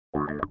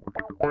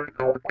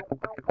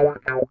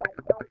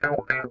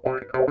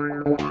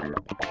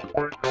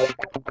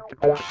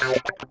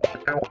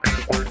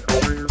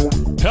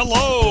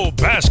Hello,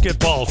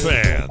 basketball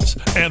fans,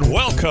 and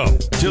welcome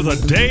to the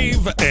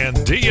Dave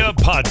and Dia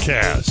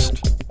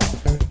podcast.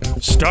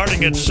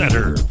 Starting at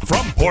center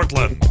from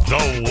Portland,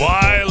 the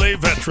wily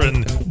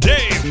veteran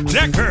Dave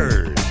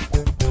Deckard.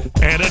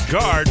 And at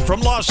guard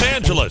from Los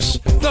Angeles,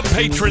 the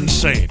patron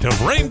saint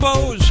of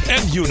rainbows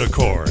and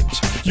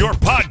unicorns, your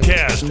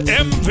podcast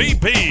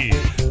MVP,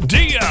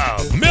 Dia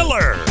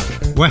Miller.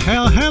 Well,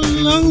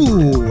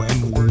 hello,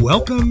 and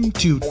welcome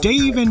to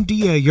Dave and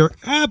Dia, your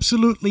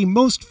absolutely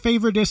most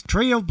favoritist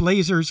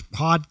Trailblazers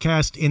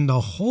podcast in the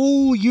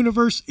whole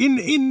universe,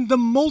 in the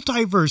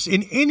multiverse,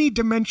 in any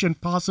dimension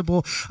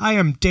possible. I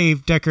am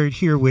Dave Deckard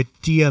here with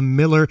Dia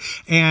Miller,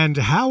 and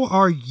how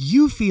are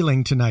you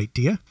feeling tonight,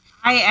 Dia?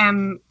 I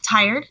am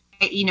tired.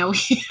 We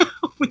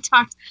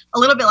talked a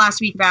little bit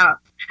last week about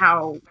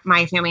how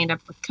my family ended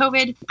up with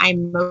COVID.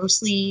 I'm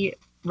mostly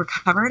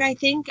recovered, I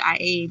think.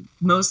 I'm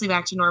mostly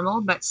back to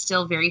normal, but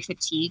still very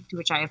fatigued,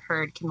 which I have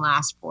heard can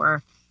last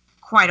for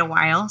quite a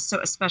while.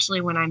 So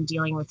especially when I'm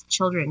dealing with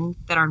children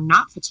that are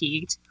not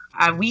fatigued.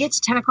 We get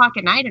to 10 o'clock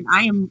at night and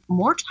I am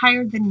more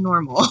tired than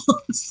normal.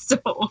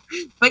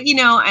 But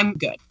I'm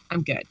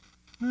good.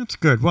 That's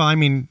good. Well, I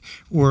mean,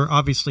 we're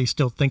obviously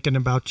still thinking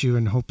about you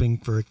and hoping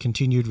for a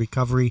continued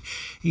recovery.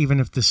 Even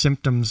if the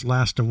symptoms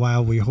last a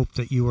while, we hope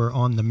that you are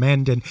on the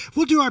mend, and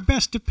we'll do our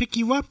best to pick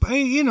you up.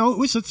 It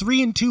was a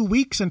 3-2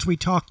 week since we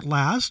talked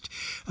last.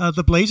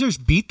 The Blazers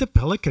beat the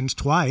Pelicans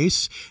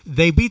twice.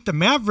 They beat the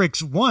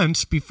Mavericks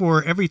once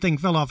before everything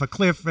fell off a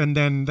cliff, and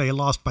then they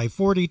lost by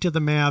 40 to the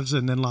Mavs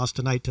and then lost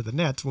tonight to the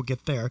Nets. We'll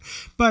get there.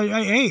 But,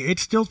 hey,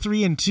 it's still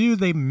 3-2.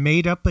 They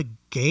made up a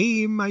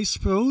game, I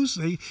suppose.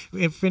 They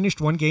have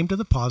finished one game to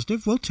the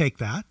positive. We'll take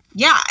that.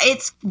 Yeah,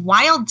 it's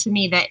wild to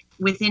me that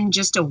within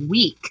just a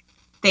week,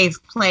 they've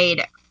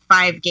played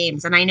 5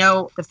 games. And I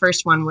know the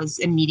first one was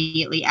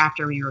immediately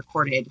after we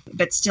recorded,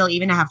 but still,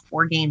 even to have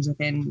 4 games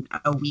within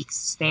a week's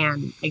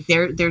span, like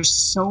there's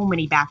so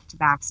many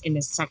back-to-backs in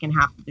the second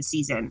half of the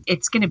season.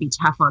 It's going to be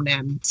tough on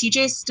them.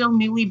 CJ's still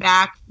newly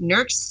back.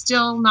 Nurk's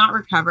still not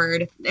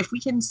recovered. If we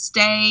can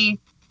stay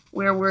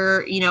where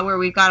where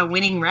we've got a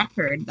winning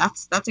record,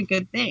 that's a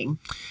good thing.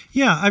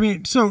 Yeah, I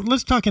mean, so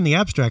let's talk in the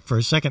abstract for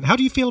a second. How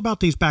do you feel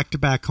about these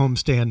back-to-back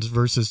homestands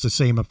versus the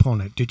same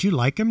opponent? Did you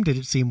like them? Did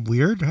it seem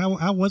weird?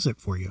 How was it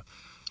for you?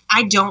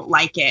 I don't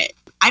like it.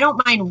 I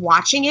don't mind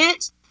watching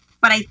it,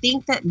 but I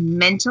think that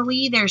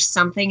mentally there's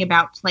something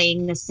about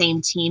playing the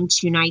same team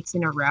 2 nights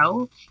in a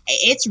row.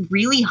 It's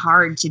really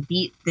hard to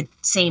beat the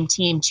same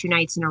team 2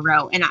 nights in a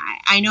row. And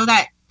I know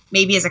that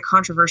maybe as a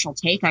controversial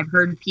take, I've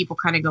heard people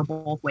kind of go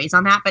both ways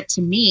on that. But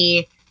to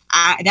me,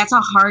 that's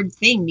a hard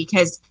thing,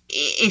 because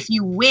if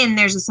you win,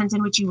 there's a sense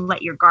in which you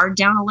let your guard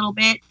down a little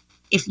bit.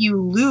 If you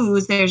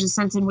lose, there's a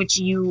sense in which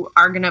you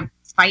are going to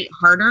fight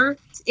harder.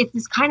 It's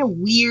this kind of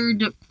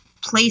weird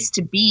place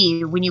to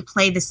be when you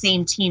play the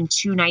same team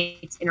 2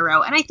 nights in a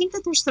row. And I think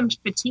that there's some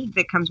fatigue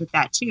that comes with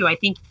that too. I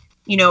think,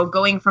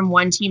 going from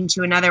one team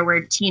to another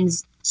where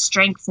teams'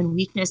 strengths and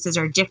weaknesses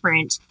are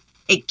different,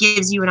 it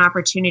gives you an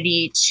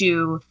opportunity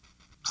to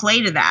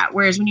play to that.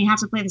 Whereas when you have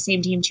to play the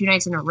same team 2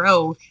 nights in a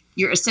row,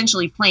 you're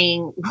essentially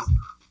playing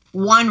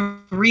one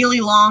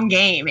really long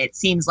game, it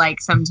seems like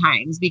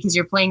sometimes, because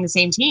you're playing the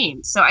same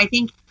team. So I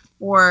think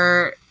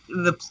for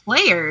the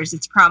players,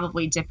 it's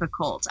probably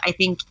difficult. I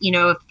think,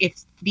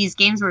 if these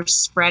games were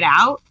spread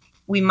out,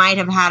 we might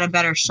have had a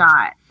better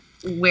shot.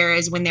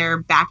 Whereas when they're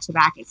back to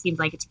back, it seems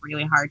like it's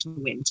really hard to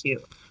win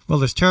too. Well,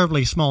 this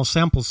terribly small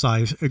sample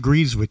size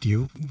agrees with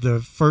you.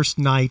 The first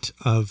night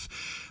of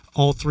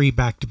all 3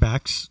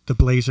 back-to-backs, the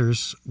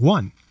Blazers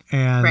won.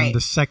 And right.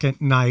 The second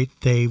night,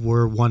 they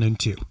were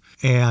 1-2.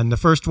 And the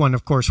first one,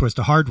 of course, was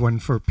the hard one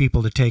for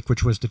people to take,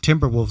 which was the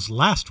Timberwolves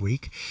last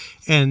week.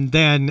 And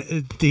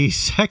then the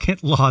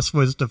second loss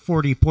was the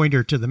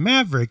 40-pointer to the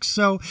Mavericks.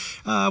 So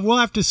we'll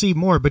have to see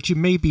more, but you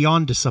may be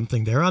on to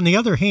something there. On the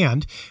other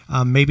hand,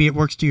 maybe it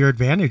works to your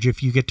advantage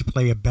if you get to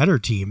play a better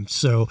team.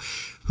 So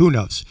who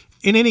knows?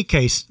 In any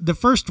case, the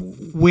first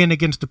win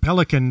against the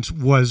Pelicans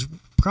was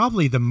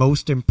probably the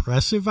most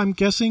impressive, I'm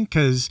guessing,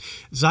 because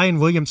Zion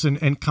Williamson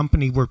and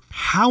company were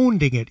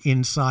pounding it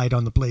inside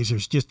on the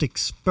Blazers, just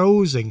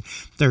exposing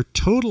their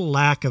total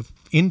lack of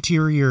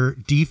interior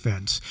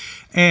defense.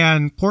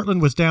 And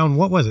Portland was down,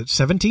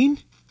 17?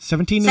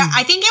 17? So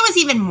I think it was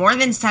even more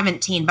than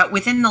 17, but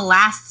within the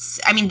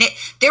last,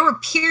 there were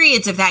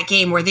periods of that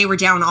game where they were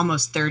down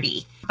almost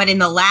 30. But in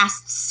the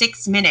last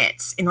 6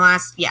 minutes, in the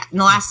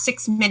last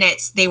 6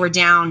 minutes, they were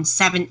down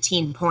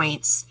 17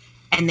 points.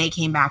 And they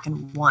came back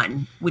and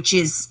won, which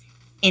is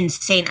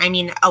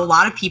insane. A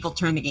lot of people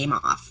turned the game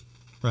off.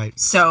 Right.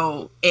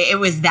 So it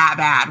was that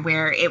bad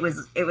where it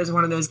was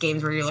one of those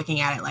games where you're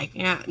looking at it like,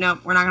 yeah, no,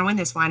 we're not going to win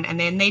this one. And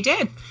then they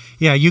did.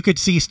 Yeah, you could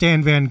see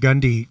Stan Van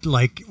Gundy,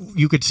 like,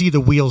 you could see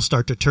the wheels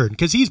start to turn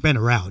because he's been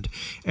around.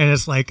 And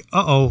it's like,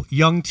 uh-oh,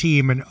 young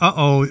team. And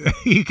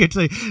you could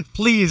say,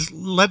 please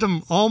let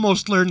them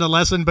almost learn the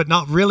lesson, but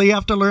not really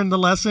have to learn the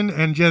lesson.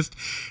 And just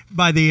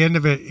by the end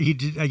of it,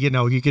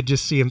 you could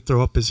just see him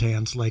throw up his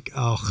hands like,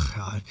 oh,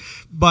 God.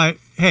 But,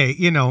 hey,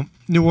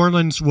 New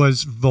Orleans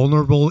was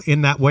vulnerable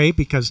in that way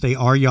because they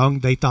are young.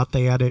 They thought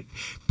they had it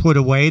put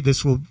away.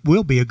 This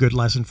will be a good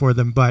lesson for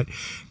them. But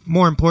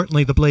more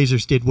importantly, the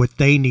Blazers did what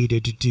they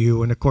needed to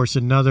do. And, of course,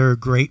 another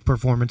great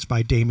performance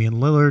by Damian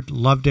Lillard.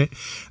 Loved it.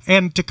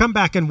 And to come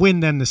back and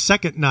win then the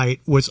second night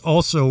was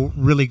also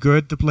really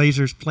good. The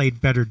Blazers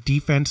played better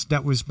defense.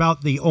 That was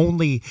about the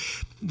only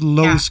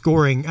low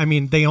scoring. I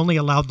mean, they only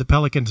allowed the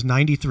Pelicans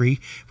 93,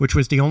 which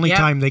was the only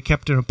time they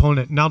kept an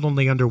opponent not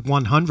only under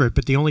 100,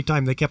 but the only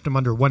time they kept them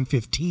under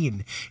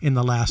 115 in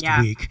the last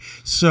week.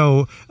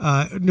 So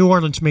New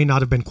Orleans may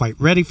not have been quite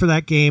ready for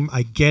that game.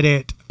 I get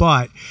it,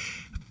 but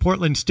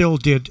Portland still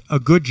did a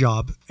good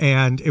job,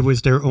 and it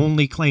was their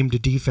only claim to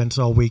defense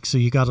all week, so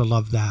you got to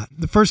love that.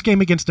 The first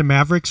game against the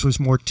Mavericks was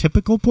more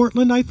typical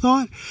Portland, I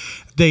thought.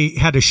 They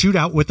had a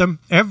shootout with them.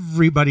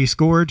 Everybody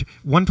scored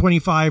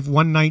 125,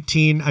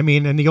 119. I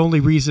mean, and the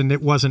only reason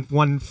it wasn't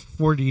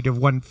 140 to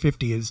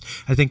 150 is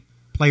I think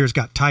players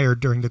got tired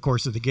during the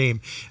course of the game.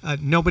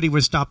 Nobody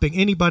was stopping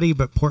anybody,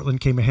 but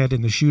Portland came ahead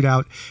in the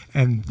shootout.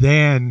 And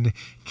then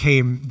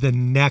came the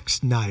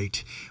next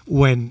night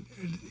when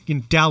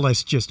in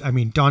Dallas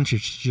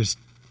Doncic just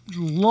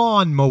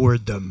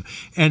lawnmowered them,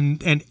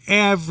 and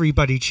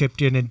everybody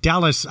chipped in, and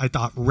Dallas, I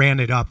thought, ran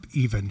it up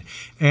even,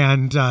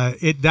 and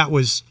that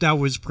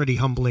was pretty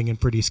humbling and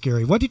pretty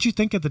scary. What did you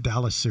think of the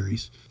Dallas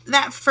series?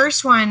 That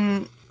first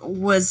one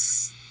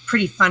was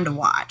pretty fun to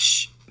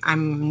watch.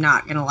 I'm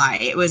not gonna lie,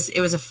 it was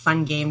a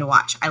fun game to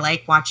watch. I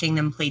like watching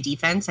them play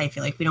defense. I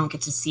feel like we don't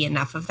get to see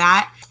enough of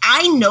that.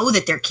 I know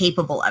that they're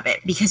capable of it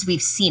because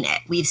we've seen it.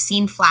 We've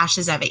seen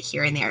flashes of it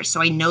here and there,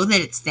 so I know that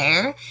it's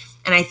there,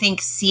 and I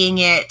think seeing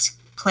it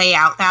play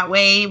out that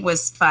way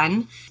was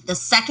fun. The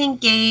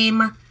second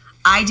game,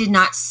 I did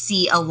not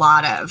see a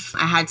lot of.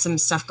 I had some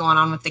stuff going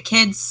on with the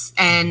kids,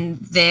 and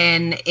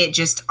then it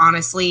just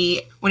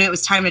honestly, when it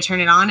was time to turn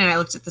it on and I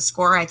looked at the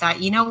score, I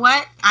thought, you know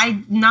what?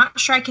 I'm not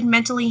sure I can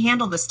mentally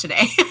handle this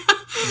today.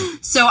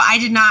 So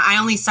I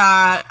only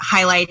saw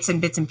highlights and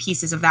bits and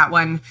pieces of that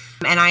one,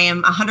 and I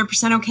am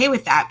 100% okay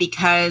with that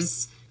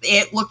because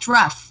it looked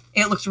rough.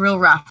 It looked real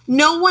rough.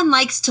 No one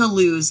likes to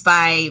lose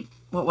by,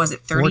 what was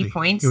it, 30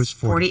 points? It was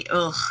 40.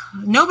 Ugh.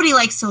 Nobody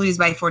likes to lose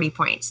by 40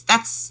 points.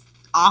 That's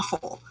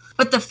awful.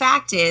 But the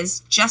fact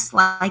is, just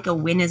like a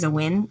win is a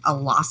win, a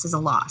loss is a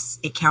loss.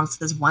 It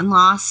counts as one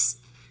loss.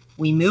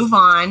 We move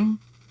on,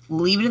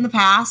 leave it in the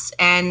past,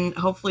 and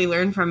hopefully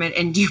learn from it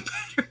and do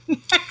better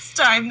next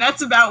time.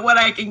 That's about what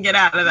I can get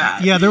out of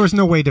that. Yeah, there was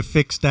no way to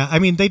fix that. I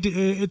mean,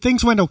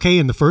 things went okay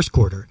in the first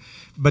quarter,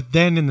 but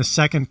then in the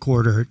second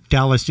quarter,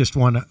 Dallas just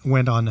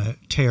went on a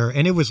tear,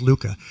 and it was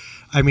Luka.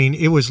 I mean,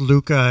 it was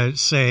Luka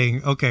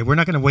saying, okay, we're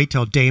not going to wait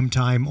till Dame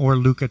time or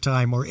Luka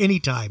time or any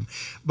time,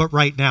 but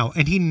right now.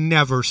 And he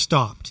never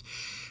stopped.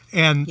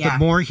 And the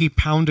more he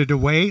pounded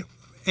away,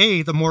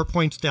 the more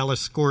points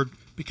Dallas scored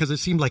because it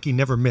seemed like he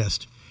never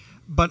missed.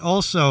 But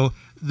also,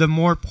 the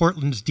more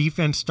Portland's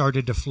defense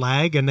started to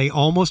flag, and they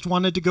almost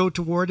wanted to go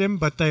toward him,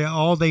 but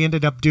all they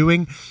ended up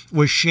doing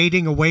was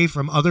shading away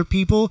from other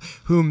people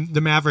whom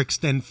the Mavericks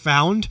then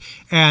found.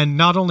 And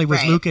not only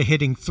was Luka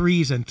hitting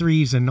threes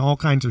and all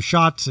kinds of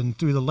shots and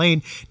through the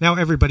lane, now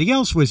everybody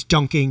else was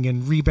dunking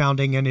and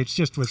rebounding, and it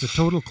just was a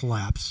total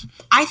collapse.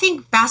 I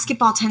think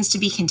basketball tends to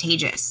be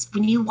contagious.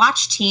 When you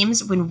watch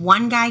teams, when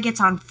one guy gets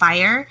on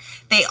fire,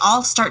 they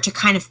all start to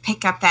kind of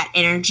pick up that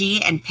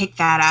energy and pick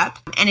that up.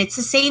 And it's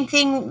the same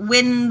thing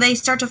when they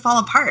start to fall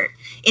apart.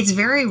 It's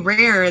very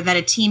rare that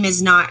a team is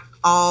not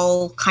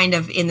all kind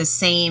of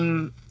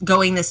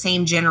going the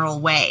same general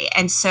way.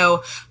 And so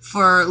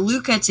for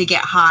Luka to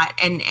get hot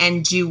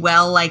and do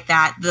well like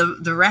that,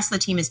 the rest of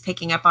the team is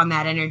picking up on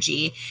that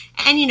energy.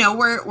 And,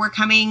 we're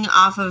coming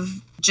off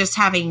of just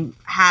having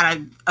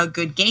had a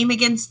good game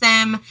against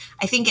them.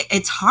 I think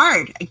it's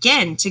hard,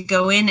 again, to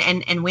go in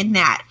and win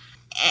that.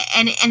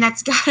 And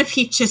that's got to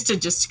be just a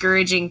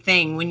discouraging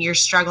thing when you're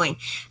struggling.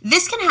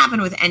 This can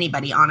happen with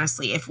anybody,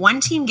 honestly. If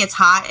one team gets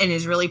hot and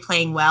is really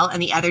playing well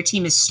and the other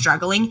team is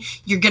struggling,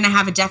 you're going to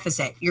have a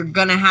deficit. You're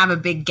going to have a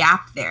big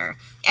gap there.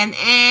 And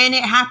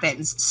it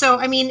happens. So,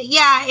 I mean,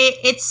 yeah,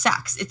 it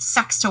sucks. It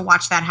sucks to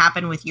watch that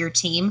happen with your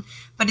team.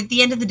 But at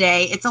the end of the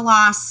day, it's a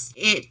loss.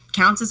 It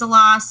counts as a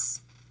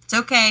loss. It's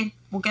okay.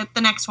 We'll get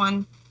the next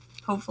one.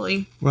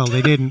 Hopefully. Well,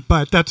 they didn't,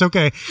 but that's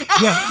okay.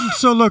 Yeah.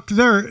 So look,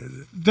 there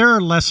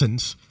are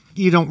lessons.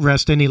 You don't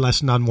rest any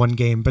lesson on one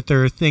game, but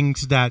there are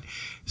things that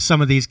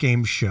some of these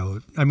games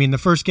showed. I mean, the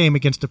first game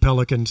against the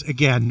Pelicans,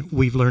 again,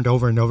 we've learned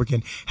over and over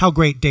again how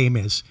great Dame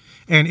is.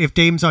 And if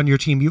Dame's on your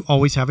team, you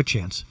always have a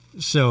chance.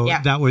 So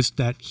that was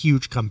that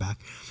huge comeback.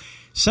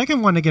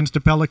 Second one against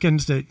the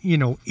Pelicans that,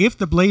 if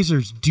the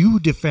Blazers do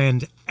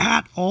defend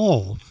at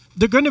all,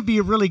 they're going to be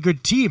a really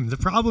good team. The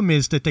problem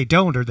is that they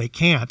don't or they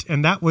can't.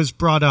 And that was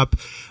brought up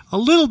a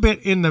little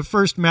bit in the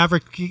first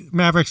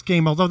Mavericks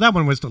game, although that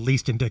one was the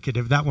least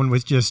indicative. That one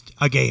was just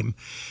a game.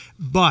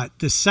 But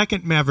the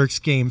second Mavericks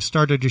game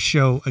started to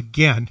show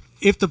again,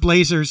 if the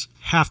Blazers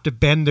have to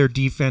bend their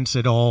defense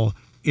at all,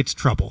 it's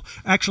trouble.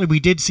 Actually, we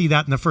did see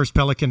that in the first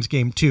Pelicans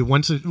game too.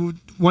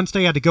 Once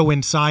they had to go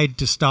inside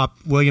to stop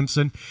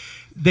Williamson,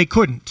 they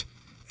couldn't.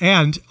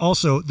 And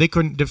also, they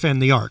couldn't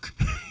defend the arc.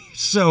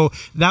 So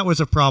that was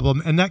a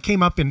problem. And that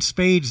came up in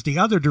spades the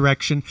other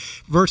direction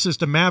versus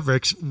the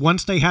Mavericks.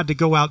 Once they had to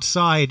go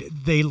outside,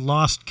 they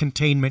lost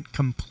containment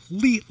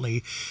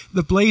completely.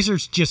 The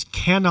Blazers just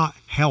cannot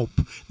help.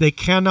 They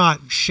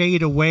cannot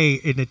shade away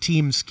in a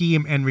team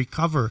scheme and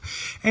recover.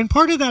 And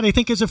part of that, I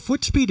think, is a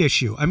foot speed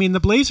issue. I mean, the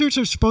Blazers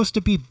are supposed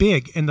to be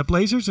big and the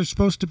Blazers are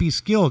supposed to be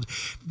skilled,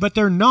 but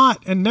they're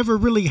not and never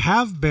really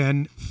have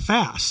been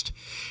fast.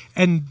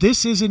 And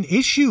this is an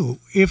issue.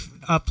 If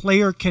a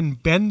player can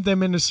bend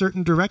them in a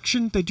certain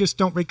direction, they just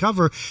don't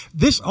recover.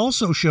 This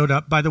also showed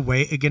up, by the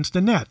way, against the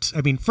Nets.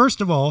 I mean,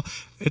 first of all,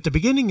 at the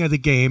beginning of the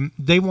game,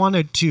 they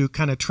wanted to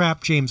kind of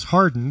trap James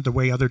Harden the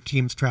way other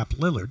teams trap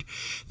Lillard.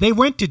 They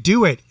went to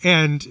do it,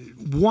 and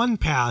one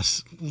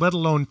pass, let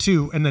alone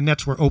two, and the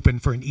Nets were open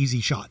for an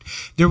easy shot.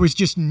 There was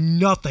just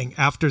nothing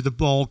after the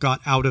ball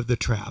got out of the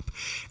trap.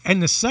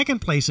 And the second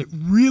place it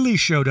really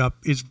showed up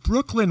is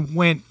Brooklyn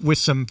went with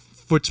some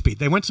foot speed.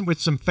 They went with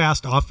some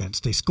fast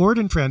offense. They scored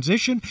in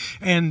transition,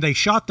 and they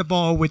shot the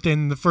ball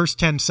within the first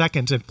 10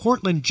 seconds, and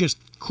Portland just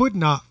could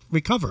not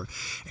recover.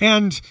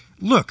 And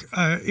look,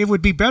 it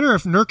would be better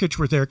if Nurkic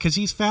were there because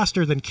he's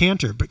faster than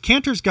Kanter, but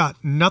Kanter's got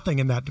nothing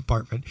in that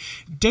department.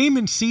 Dame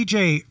and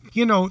CJ,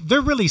 they're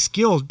really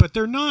skilled, but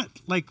they're not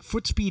like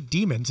foot speed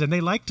demons, and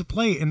they like to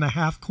play in the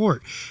half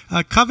court.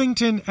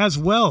 Covington as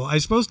well. I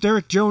suppose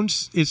Derek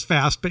Jones is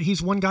fast, but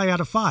he's one guy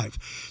out of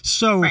 5.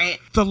 So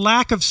The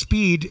lack of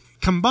speed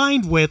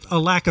combined with a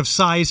lack of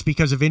size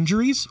because of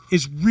injuries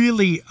is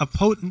really a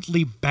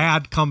potently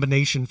bad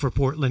combination for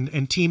Portland,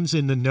 and teams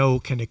in the know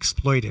can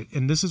exploit it.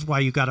 And this is why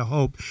you got to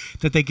hope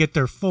that they get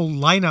their full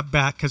lineup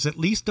back, because at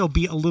least they'll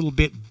be a little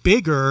bit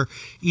bigger,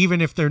 even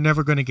if they're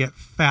never going to get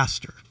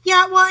faster.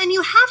 Yeah, well, and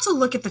you have to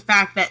look at the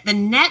fact that the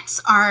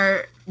Nets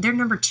they're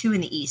number 2 in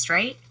the East,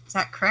 right? Is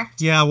that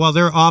correct? Yeah, well,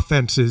 their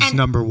offense is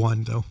number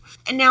 1, though.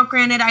 And now,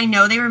 granted, I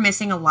know they were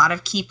missing a lot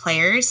of key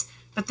players,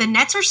 but the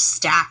Nets are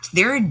stacked.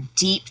 They're a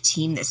deep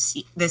team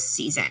this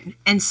season.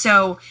 And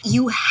so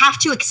you have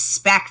to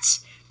expect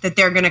that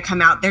they're going to come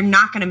out. They're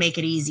not going to make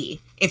it easy.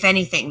 If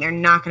anything, they're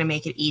not going to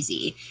make it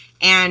easy.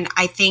 And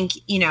I think,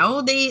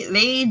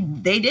 they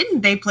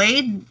didn't. They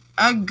played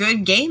a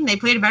good game. They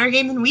played a better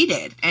game than we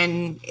did.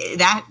 And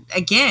that,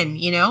 again,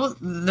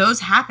 those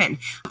happen.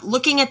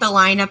 Looking at the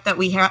lineup that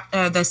we have,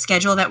 the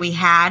schedule that we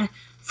had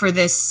for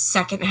this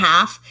second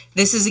half,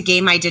 this is a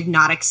game I did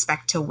not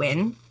expect to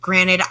win.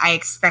 Granted, I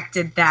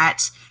expected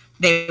that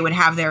they would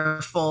have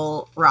their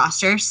full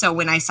roster. So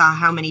when I saw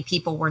how many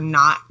people were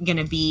not going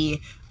to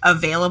be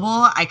available,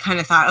 I kind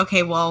of thought,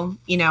 okay, well,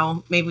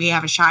 maybe we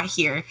have a shot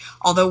here.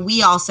 Although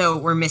we also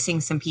were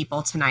missing some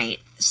people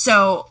tonight.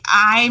 So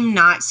I'm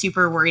not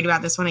super worried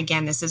about this one.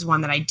 Again, this is one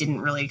that I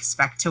didn't really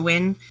expect to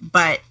win.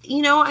 But,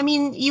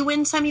 you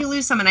win some, you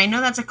lose some. And I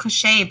know that's a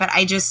cliche, but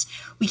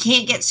we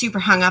can't get super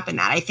hung up in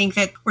that. I think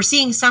that we're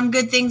seeing some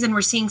good things and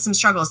we're seeing some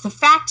struggles. The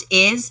fact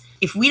is,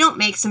 if we don't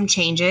make some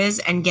changes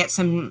and get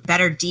some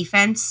better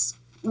defense,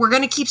 we're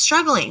going to keep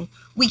struggling.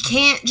 We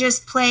can't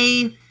just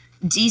play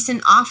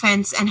decent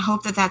offense and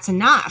hope that that's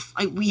enough.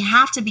 We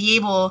have to be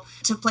able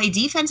to play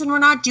defense, and we're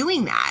not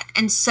doing that.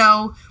 And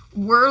so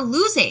we're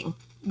losing.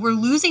 We're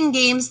losing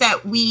games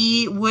that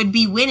we would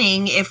be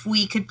winning if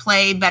we could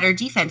play better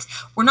defense.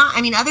 We're not,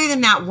 other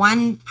than that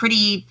one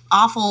pretty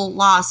awful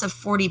loss of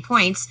 40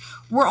 points,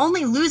 we're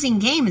only losing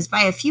games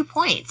by a few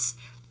points.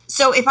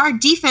 So if our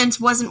defense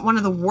wasn't one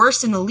of the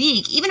worst in the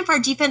league, even if our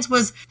defense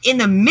was in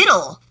the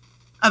middle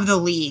of the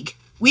league,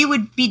 we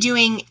would be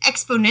doing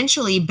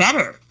exponentially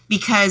better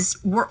because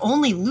we're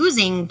only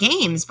losing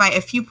games by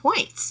a few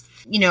points.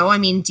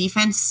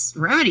 Defense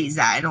remedies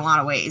that in a lot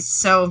of ways.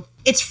 So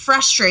it's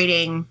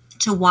frustrating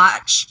to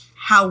watch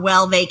how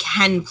well they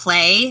can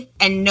play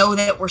and know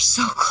that we're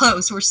so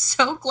close. We're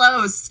so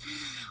close.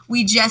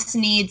 We just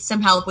need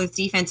some help with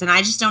defense, and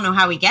I just don't know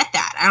how we get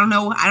that. I don't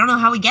know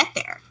how we get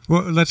there.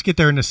 Well, let's get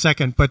there in a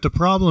second, but the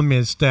problem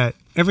is that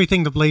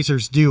everything the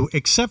Blazers do,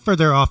 except for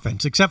their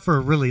offense, except for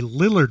a really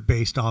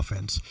Lillard-based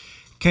offense,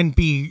 can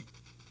be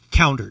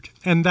countered.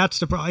 And that's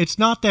the problem. It's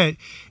not that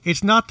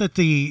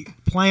the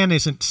plan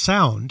isn't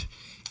sound.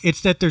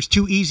 It's that there's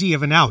too easy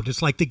of an out.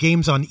 It's like the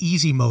game's on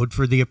easy mode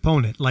for the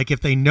opponent. Like if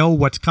they know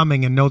what's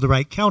coming and know the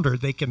right counter,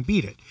 they can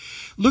beat it.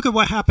 Look at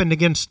what happened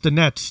against the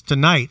Nets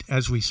tonight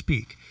as we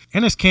speak.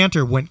 Enes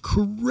Kanter went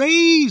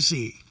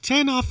crazy.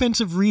 10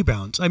 offensive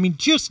rebounds.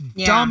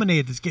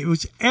 Dominated this game. It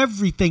was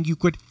everything you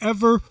could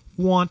ever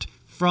want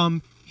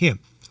from him.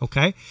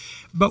 Okay?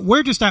 But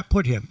where does that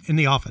put him in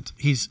the offense?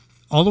 He's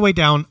all the way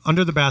down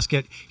under the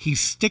basket. He's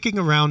sticking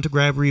around to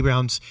grab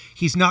rebounds.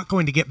 He's not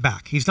going to get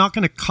back. He's not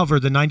going to cover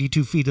the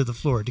 92 feet of the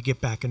floor to get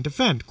back and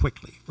defend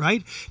quickly,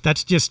 right?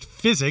 That's just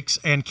physics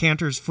and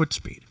Kanter's foot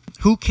speed.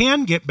 Who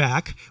can get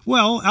back?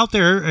 Well, out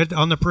there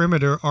on the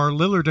perimeter are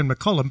Lillard and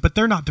McCollum, but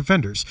they're not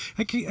defenders.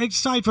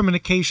 Aside from an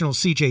occasional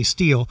CJ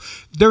Steele,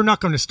 they're not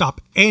going to stop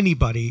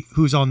anybody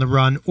who's on the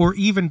run or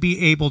even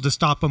be able to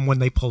stop them when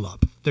they pull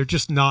up. They're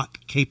just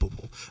not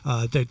capable.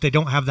 They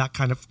don't have that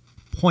kind of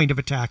point of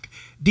attack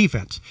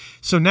defense.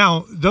 So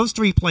now those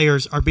three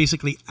players are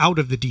basically out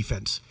of the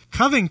defense.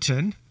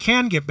 Covington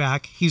can get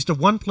back. He's the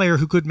one player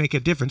who could make a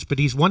difference, but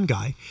he's one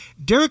guy.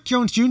 Derrick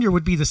Jones Jr.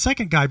 would be the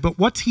second guy, but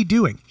what's he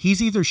doing?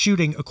 He's either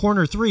shooting a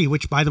corner three,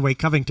 which, by the way,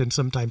 Covington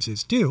sometimes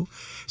is too,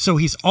 so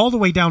he's all the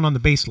way down on the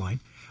baseline,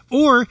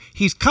 or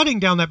he's cutting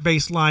down that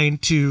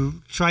baseline to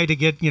try to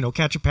get,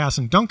 catch a pass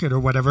and dunk it or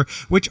whatever,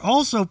 which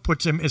also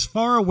puts him as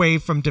far away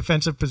from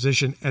defensive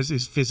position as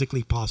is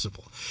physically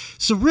possible.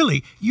 So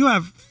really, you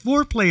have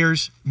 4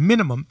 players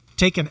minimum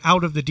taken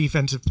out of the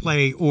defensive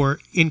play or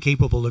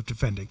incapable of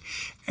defending.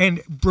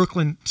 And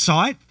Brooklyn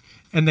saw it,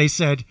 and they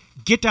said,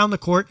 get down the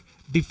court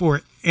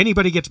before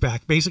anybody gets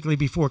back, basically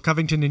before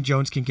Covington and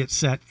Jones can get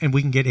set, and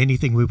we can get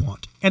anything we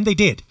want. And they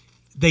did.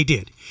 They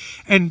did.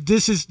 And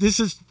this is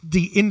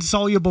the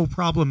insoluble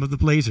problem of the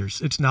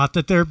Blazers. It's not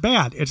that they're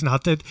bad.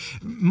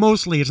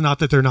 Mostly it's not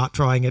that they're not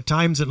trying. At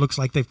times it looks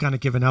like they've kind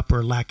of given up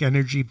or lack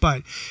energy.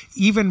 But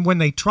even when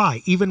they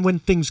try, even when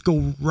things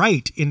go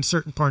right in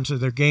certain parts of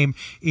their game,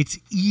 it's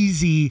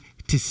easy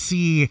to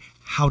see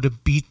how to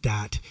beat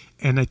that.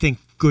 And I think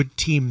good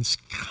teams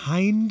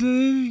kind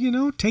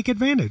of, take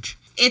advantage.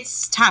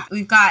 It's tough.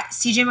 We've got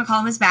CJ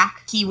McCollum is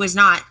back. He was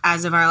not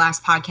as of our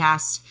last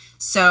podcast.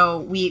 So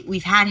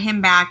we've had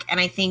him back, and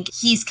I think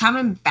he's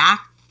coming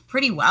back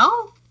pretty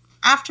well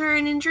after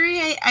an injury.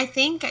 I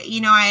think,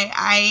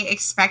 I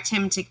expect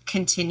him to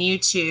continue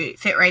to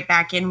fit right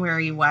back in where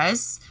he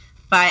was,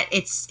 but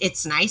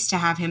it's nice to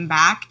have him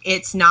back.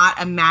 It's not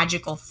a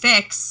magical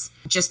fix.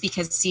 Just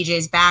because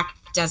CJ's back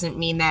doesn't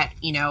mean that,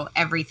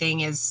 everything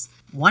is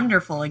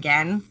wonderful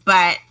again,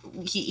 but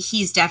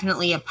he's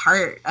definitely a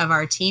part of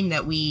our team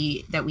that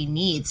we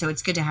need. So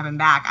it's good to have him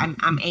back.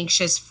 I'm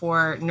anxious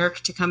for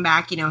Nurk to come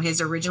back.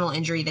 His original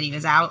injury that he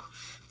was out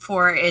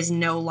for is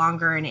no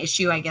longer an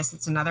issue. I guess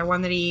it's another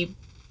one that he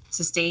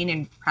sustained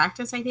in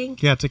practice, I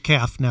think. Yeah, it's a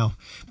calf now.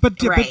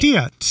 But Right.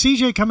 Dia,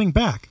 CJ coming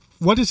back,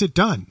 what has it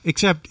done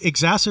except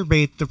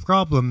exacerbate the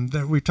problem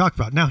that we talked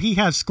about? Now, he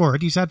has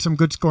scored. He's had some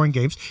good scoring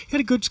games. He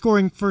had a good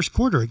scoring first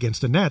quarter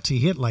against the Nets. He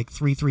hit like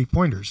 3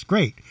 3-pointers.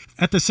 Great.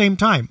 At the same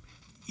time,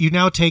 you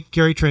now take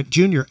Gary Trent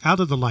Jr. out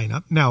of the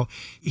lineup. Now,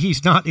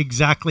 he's not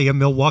exactly a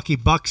Milwaukee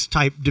Bucks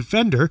type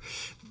defender,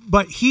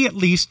 but he at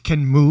least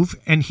can move,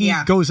 and he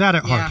goes at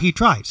it hard. Yeah. He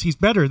tries. He's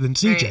better than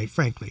CJ, Right.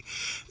 frankly.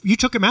 You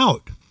took him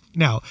out.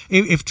 Now,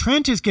 if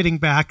Trent is getting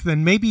back,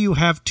 then maybe you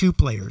have 2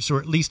 players, or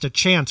at least a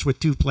chance with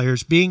 2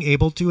 players being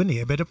able to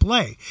inhibit a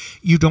play.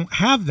 You don't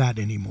have that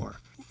anymore.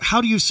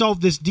 How do you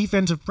solve this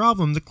defensive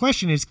problem? The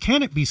question is,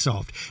 can it be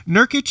solved?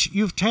 Nurkic,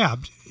 you've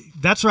tabbed.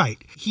 That's right.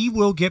 He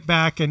will get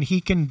back, and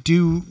he can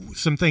do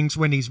some things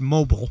when he's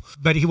mobile.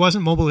 But he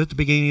wasn't mobile at the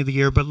beginning of the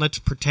year, but let's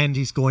pretend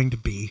he's going to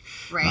be.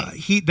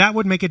 Right. That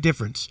would make a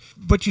difference.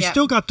 But you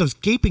still got those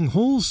gaping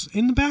holes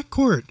in the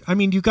backcourt. I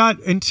mean,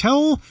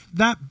 until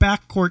that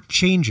backcourt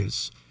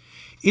changes,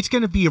 it's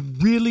going to be a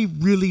really,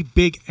 really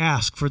big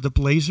ask for the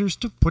Blazers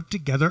to put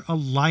together a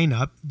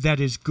lineup that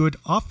is good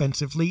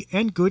offensively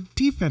and good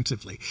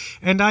defensively.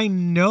 And I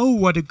know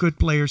what a good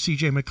player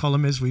CJ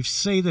McCollum is. We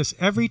say this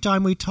every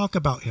time we talk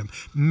about him.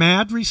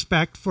 Mad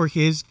respect for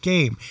his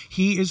game.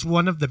 He is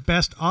one of the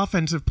best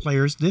offensive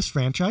players this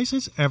franchise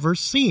has ever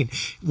seen.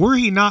 Were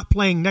he not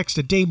playing next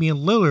to Damian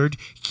Lillard,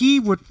 he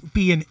would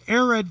be an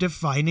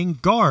era-defining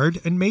guard,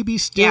 and maybe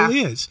still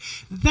is.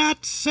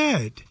 That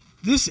said,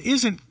 this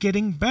isn't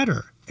getting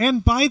better.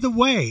 And by the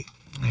way,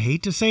 I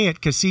hate to say it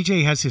because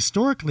CJ has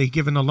historically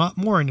given a lot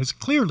more and is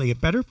clearly a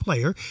better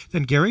player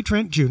than Gary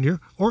Trent Jr.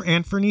 or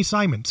Anthony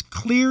Simons.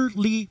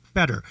 Clearly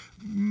better.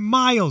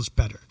 Miles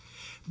better.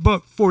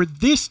 But for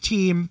this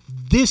team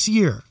this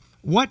year,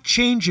 what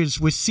changes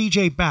with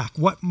CJ back?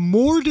 What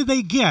more do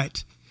they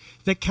get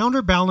that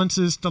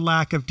counterbalances the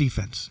lack of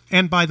defense?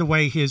 And by the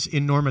way, his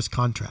enormous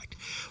contract.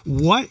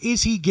 What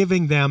is he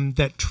giving them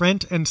that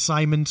Trent and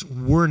Simons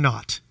were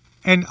not?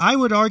 And I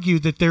would argue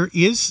that there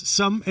is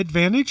some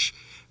advantage,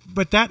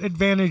 but that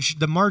advantage,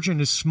 the margin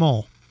is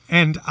small.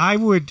 And I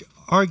would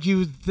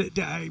argue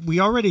that we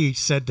already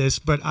said this,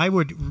 but I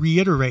would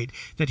reiterate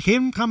that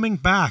him coming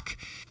back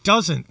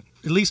doesn't,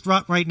 at least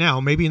right now,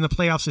 maybe in the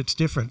playoffs it's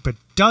different, but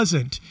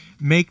doesn't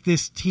make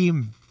this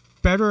team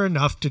better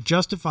enough to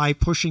justify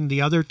pushing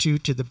the other 2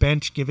 to the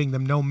bench, giving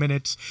them no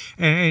minutes,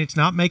 and it's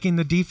not making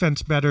the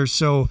defense better.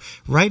 So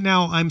right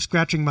now I'm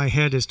scratching my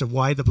head as to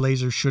why the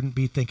Blazers shouldn't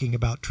be thinking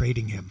about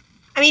trading him.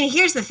 I mean,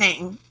 here's the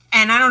thing,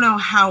 and I don't know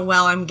how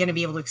well I'm going to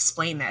be able to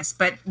explain this,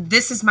 but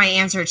this is my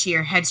answer to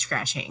your head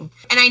scratching.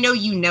 And I know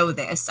you know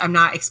this. I'm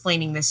not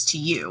explaining this to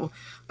you.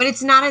 but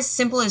it's not as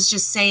simple as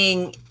just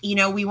saying,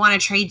 we want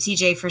to trade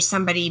CJ for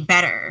somebody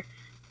better.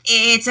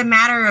 It's a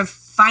matter of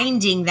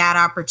finding that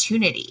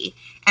opportunity.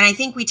 And I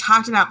think we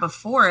talked about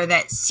before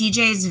that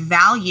CJ's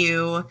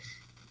value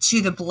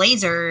to the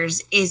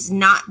Blazers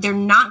they're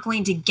not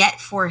going to get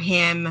for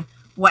him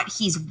what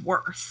he's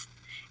worth.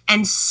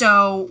 And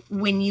so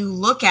when you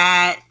look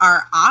at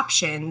our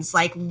options,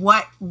 like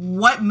what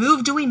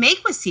move do we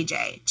make with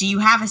CJ? Do you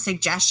have a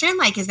suggestion?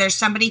 Like, is there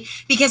somebody,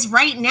 because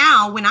right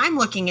now when I'm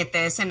looking at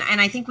this, and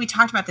I think we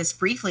talked about this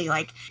briefly,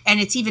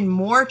 and it's even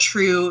more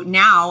true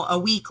now a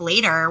week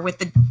later with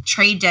the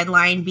trade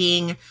deadline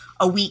being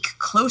a week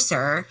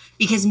closer,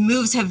 because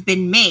moves have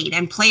been made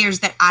and players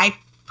that I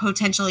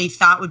potentially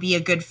thought would be a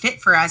good fit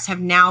for us have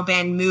now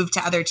been moved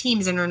to other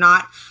teams and are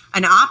not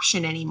an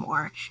option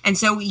anymore. And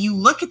so you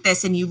look at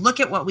this and you look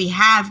at what we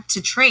have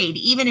to trade,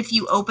 even if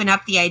you open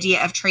up the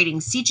idea of trading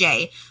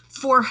CJ,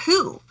 for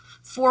who,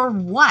 for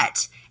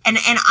what? And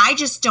I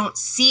just don't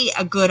see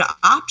a good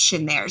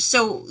option there.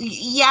 So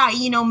yeah,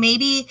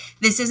 maybe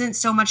this isn't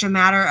so much a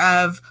matter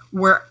of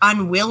we're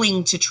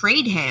unwilling to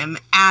trade him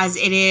as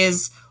it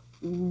is,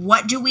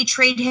 what do we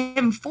trade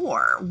him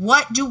for?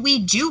 What do we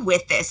do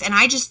with this? And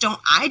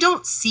I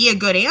don't see a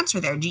good answer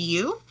there. Do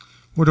you?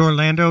 Would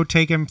Orlando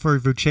take him for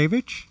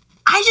Vucevic?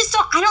 I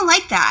don't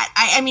like that.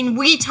 I mean,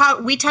 we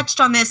touched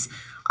on this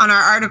on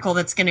our article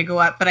that's going to go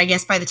up, but I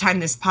guess by the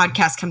time this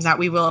podcast comes out,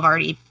 we will have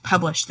already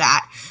published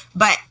that.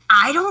 But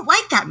I don't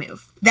like that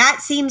move. That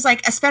seems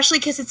like, especially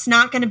because it's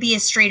not going to be a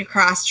straight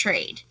across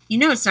trade.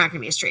 It's not going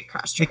to be a straight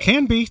across trade. It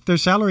can be. Their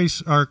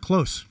salaries are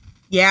close.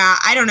 Yeah,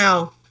 I don't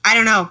know. I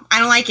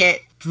don't like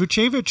it.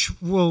 Vucevic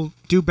will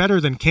do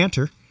better than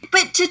Kanter.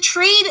 But to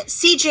trade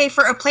CJ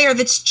for a player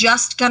that's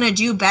just going to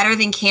do better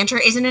than Kanter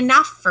isn't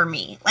enough for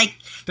me. Like,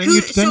 Then you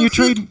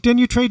trade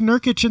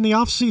Nurkic in the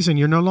offseason.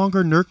 You're no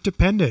longer Nurk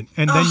dependent.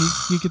 And then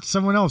you get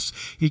someone else.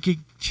 You could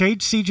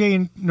trade CJ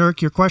and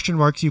Nurk, your question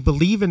marks. You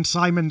believe in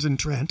Simons and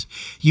Trent.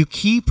 You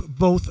keep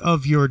both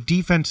of your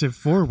defensive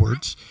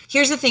forwards.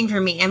 Here's the thing for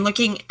me, and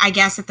looking, I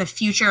guess, at the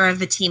future of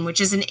the team,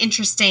 which is an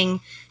interesting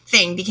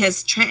thing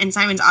because Trent and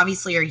Simons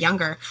obviously are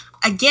younger.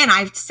 Again,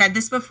 I've said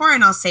this before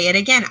and I'll say it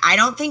again. I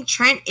don't think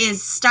Trent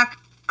is stuck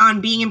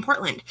on being in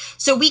Portland.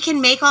 So we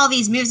can make all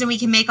these moves and we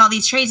can make all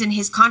these trades and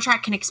his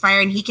contract can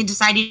expire and he can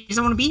decide he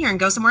doesn't want to be here and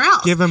go somewhere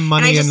else. Give him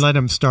money and let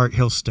him start,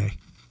 he'll stay.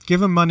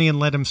 Give him money and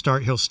let him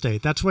start, he'll stay.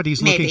 That's what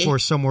he's looking for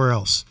somewhere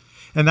else.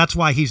 And that's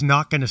why he's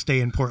not going to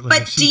stay in Portland.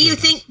 But do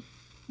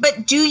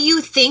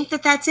you think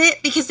that that's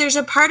it? Because there's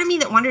a part of me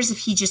that wonders if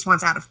he just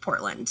wants out of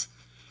Portland.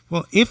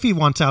 Well, if he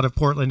wants out of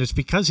Portland, it's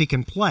because he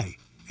can play.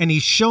 And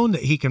he's shown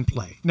that he can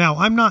play. Now,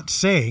 I'm not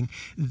saying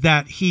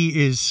that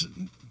he is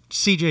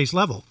CJ's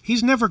level.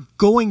 He's never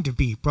going to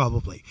be,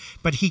 probably.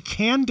 But he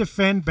can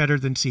defend better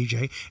than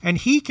CJ. And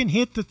he can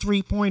hit the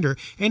three-pointer.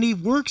 And he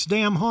works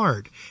damn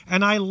hard.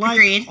 And I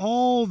like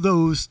all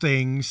those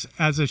things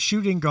as a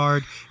shooting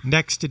guard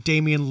next to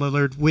Damian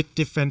Lillard with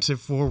defensive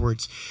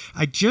forwards.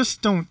 I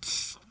just don't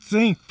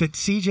think that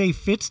CJ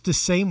fits the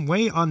same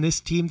way on this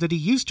team that he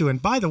used to.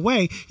 And by the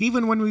way,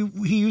 even when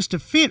he used to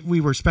fit, we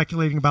were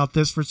speculating about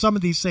this for some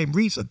of these same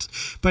reasons.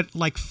 But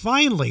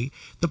finally,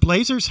 the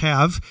Blazers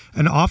have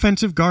an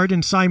offensive guard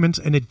in Simons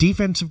and a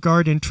defensive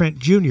guard in Trent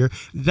Jr.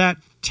 that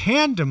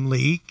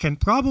tandemly can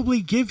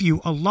probably give you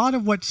a lot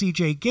of what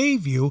CJ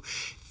gave you.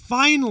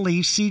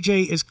 Finally,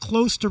 CJ is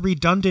close to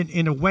redundant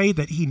in a way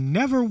that he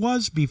never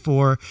was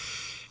before.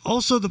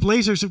 Also, the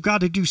Blazers have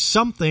got to do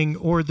something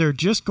or they're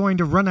just going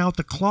to run out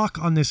the clock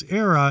on this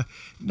era.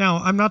 Now,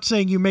 I'm not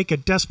saying you make a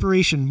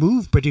desperation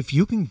move, but if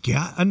you can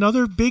get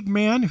another big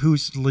man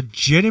who's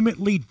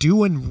legitimately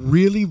doing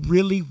really,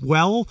 really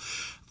well,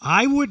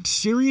 I would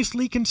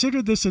seriously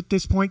consider this at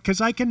this point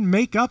because I can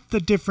make up the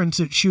difference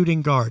at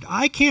shooting guard.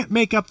 I can't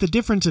make up the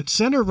difference at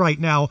center right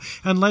now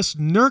unless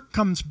Nurk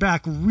comes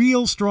back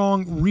real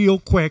strong, real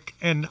quick,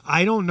 and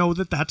I don't know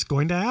that that's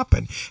going to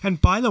happen. And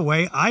by the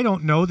way, I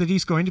don't know that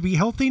he's going to be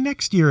healthy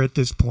next year at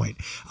this point.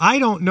 I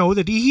don't know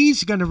that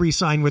he's going to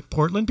re-sign with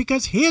Portland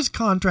because his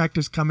contract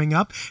is coming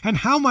up, and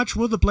how much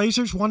will the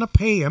Blazers want to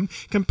pay him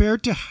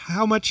compared to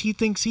how much he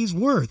thinks he's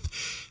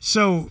worth?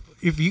 So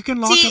if you can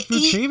lock up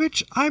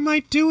Vucevic, I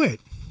might do it.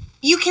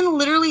 You can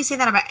literally say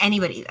that about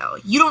anybody, though.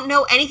 You don't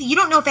know anything. You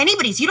don't know if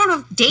anybody's. You don't know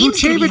if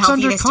Dame's going to be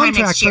healthy this time next year. Vucevic's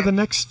under contract for the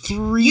next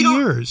 3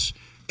 years.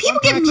 People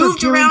get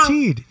moved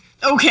around.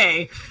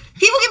 Okay.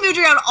 People get moved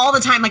around all the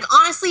time. Like,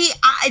 honestly,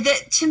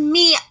 to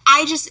me,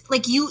 I just,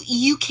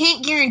 you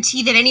can't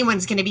guarantee that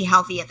anyone's going to be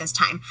healthy at this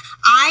time.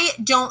 I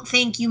don't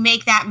think you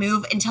make that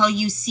move until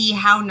you see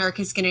how Nurk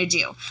is going to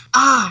do.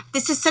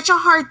 This is such a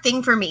hard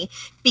thing for me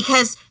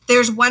because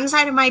there's one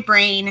side of my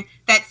brain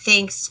that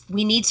thinks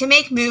we need to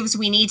make moves,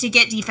 we need to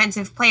get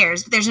defensive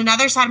players. But there's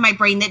another side of my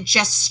brain that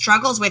just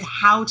struggles with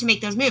how to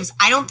make those moves.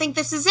 I don't think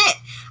this is it.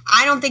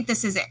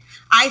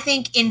 I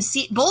think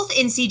both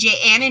in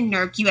CJ and in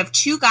Nurk, you have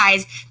two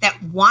guys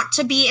that want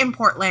to be in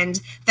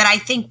Portland that I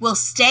think will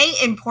stay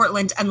in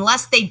Portland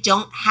unless they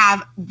don't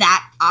have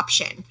that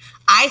option.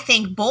 I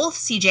think both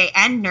CJ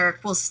and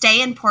Nurk will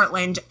stay in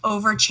Portland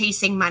over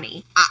chasing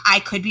money. I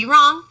could be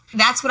wrong.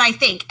 That's what I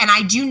think. And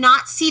I do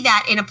not see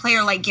that in a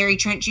player like Gary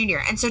Trent Jr.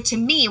 And so to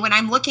me, when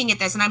I'm looking at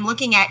this and I'm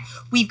looking at,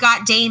 we've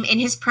got Dame in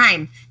his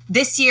prime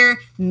this year,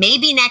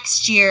 maybe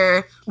next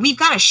year, we've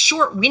got a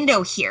short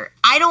window here.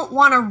 I don't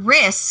want to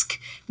risk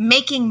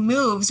making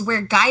moves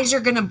where guys are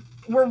going to,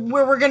 where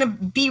we're going to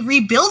be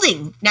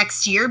rebuilding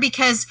next year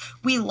because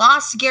we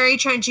lost Gary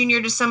Trent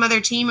Jr. to some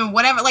other team and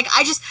whatever. Like,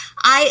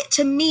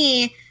 to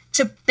me,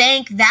 to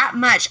bank that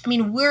much. I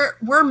mean,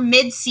 we're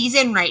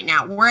mid-season right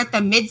now. We're at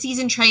the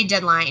mid-season trade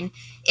deadline.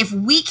 If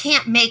we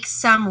can't make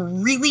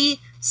some really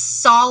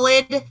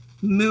solid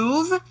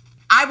move,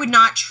 I would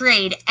not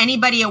trade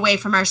anybody away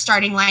from our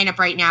starting lineup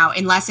right now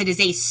unless it is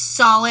a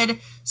solid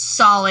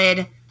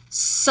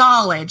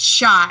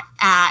shot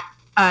at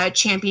a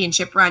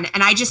championship run.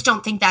 And I just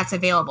don't think that's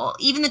available.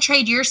 Even the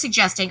trade you're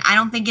suggesting, I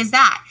don't think is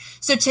that.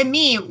 So to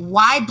me,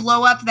 why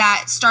blow up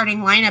that starting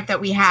lineup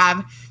that we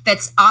have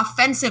that's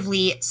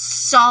offensively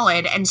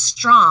solid and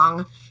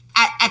strong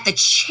at the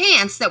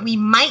chance that we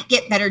might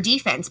get better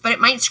defense, but it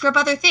might screw up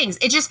other things.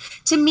 It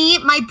just, to me,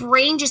 my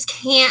brain just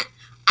can't,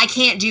 I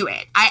can't do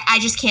it. I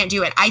just can't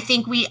do it. I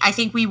think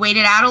we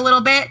waited out a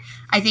little bit.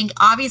 I think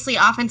obviously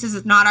offense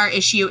is not our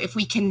issue. If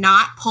we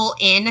cannot pull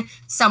in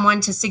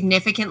someone to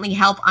significantly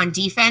help on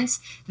defense,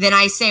 then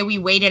I say we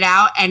wait it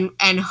out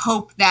and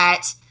hope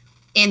that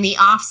in the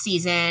off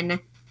season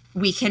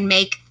we can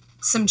make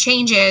some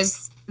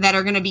changes that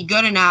are going to be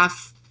good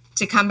enough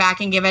to come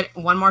back and give it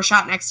one more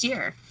shot next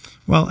year.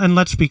 Well, and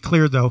let's be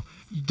clear, though,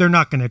 they're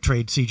not going to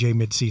trade CJ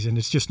midseason.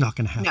 It's just not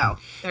going to happen. No,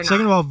 they're not.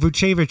 Second of all,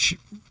 Vucevic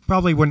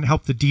probably wouldn't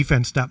help the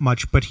defense that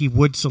much, but he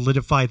would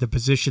solidify the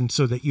position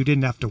so that you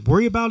didn't have to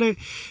worry about it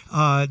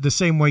the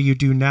same way you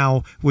do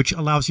now, which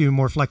allows you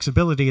more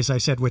flexibility, as I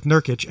said, with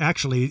Nurkic.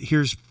 Actually,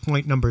 here's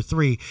point number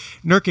 3.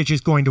 Nurkic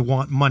is going to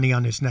want money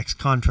on his next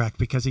contract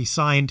because he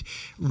signed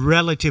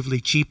relatively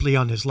cheaply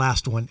on his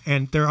last one,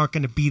 and there aren't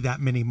going to be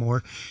that many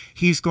more.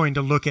 He's going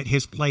to look at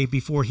his play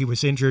before he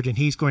was injured, and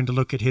he's going to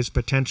look at his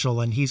potential,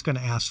 and he's going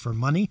to ask for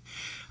money.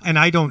 And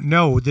I don't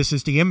know. This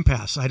is the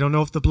impasse. I don't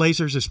know if the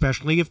Blazers,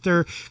 especially if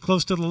they're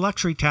close to the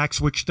luxury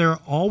tax, which they're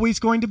always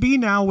going to be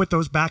now with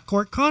those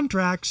backcourt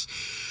contracts,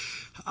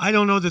 I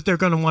don't know that they're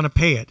going to want to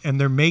pay it,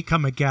 and there may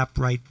come a gap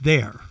right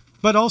there.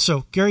 But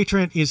also, Gary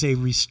Trent is a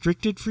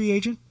restricted free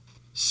agent,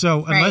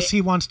 so unless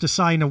he wants to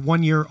sign a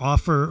one-year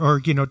offer or,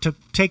 to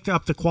take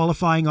up the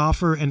qualifying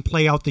offer and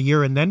play out the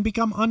year and then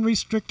become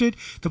unrestricted,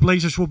 the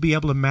Blazers will be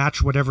able to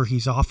match whatever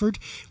he's offered,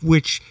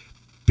 which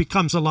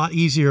becomes a lot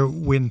easier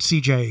when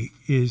CJ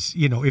is,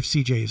 if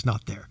CJ is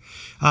not there.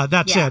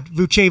 That said,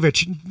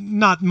 Vucevic,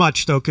 not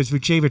much though, because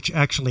Vucevic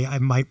actually I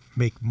might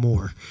make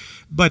more.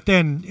 But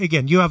then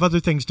again, you have other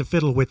things to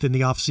fiddle with in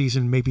the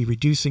offseason, maybe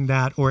reducing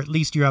that, or at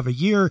least you have a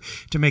year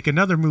to make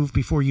another move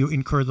before you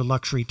incur the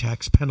luxury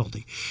tax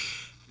penalty.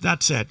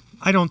 That said,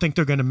 I don't think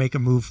they're going to make a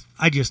move.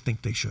 I just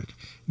think they should.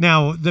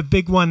 Now, the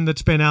big one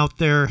that's been out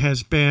there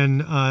has been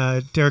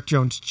Derek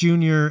Jones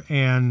Jr.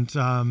 and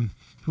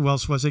who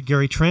else was it?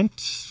 Gary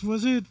Trent,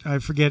 was it? I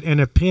forget.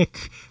 And a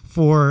pick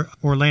for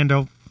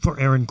Orlando for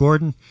Aaron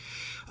Gordon.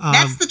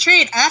 That's the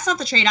trade. That's not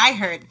the trade I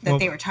heard that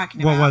they were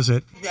talking about. What was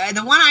it?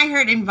 The one I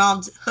heard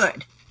involved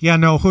Hood. Yeah,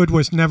 no, Hood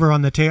was never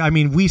on the table. I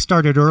mean, we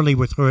started early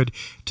with Hood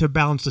to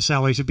balance the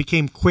salaries. It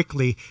became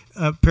quickly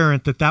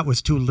apparent that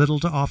was too little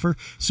to offer.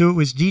 So it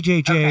was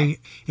DJJ. Okay.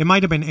 It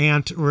might have been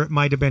Ant or it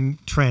might have been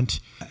Trent,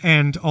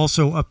 and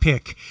also a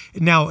pick.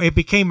 Now, it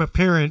became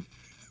apparent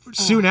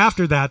soon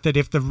after that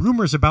if the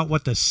rumors about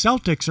what the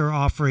Celtics are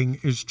offering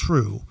is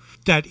true,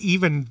 that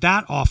even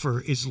that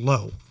offer is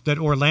low, that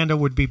Orlando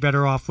would be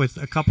better off with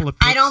a couple of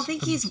picks. I don't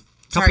think he's...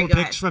 Couple of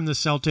picks from the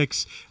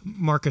Celtics.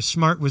 Marcus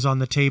Smart was on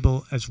the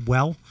table as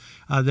well.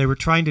 They were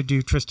trying to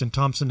do Tristan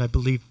Thompson, I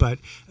believe, but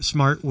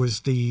Smart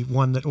was the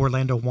one that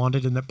Orlando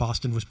wanted and that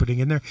Boston was putting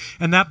in there.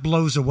 And that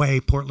blows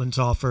away Portland's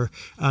offer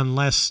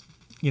unless,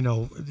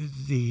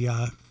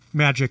 the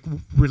Magic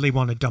really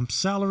want to dump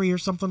salary or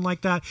something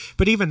like that.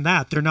 But even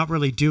that, they're not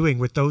really doing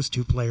with those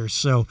two players.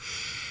 So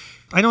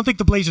I don't think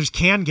the Blazers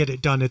can get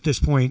it done at this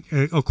point,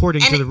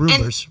 according to the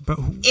rumors. But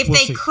if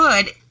they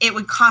could, it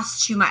would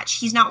cost too much.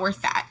 He's not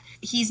worth that.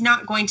 He's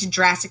not going to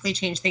drastically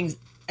change things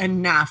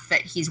enough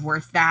that he's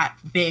worth that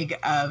big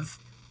of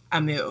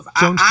a move.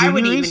 Jones Jr.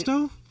 is,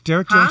 though?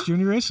 Derek Jones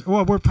Jr. is?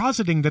 Well, we're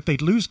positing that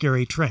they'd lose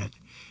Gary Trent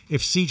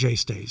if CJ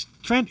stays.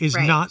 Trent is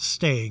not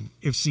staying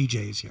if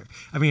CJ is here.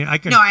 I mean, I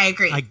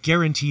agree. I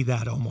guarantee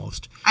that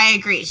almost. I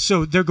agree.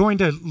 So they're going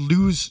to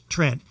lose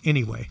Trent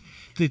anyway.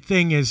 The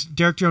thing is,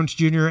 Derek Jones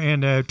Jr.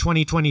 and a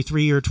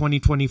 2023 or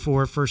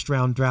 2024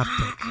 first-round draft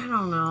pick. I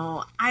don't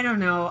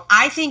know.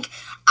 I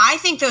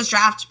think those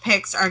draft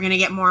picks are going to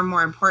get more and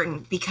more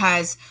important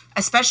because,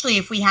 especially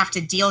if we have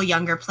to deal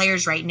younger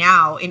players right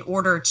now in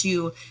order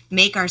to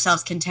make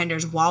ourselves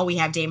contenders while we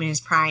have Dame in his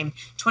prime,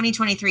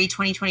 2023,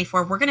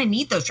 2024, we're going to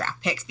need those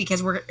draft picks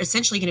because we're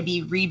essentially going to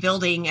be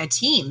rebuilding a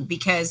team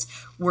because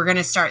we're going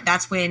to start.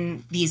 That's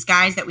when these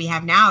guys that we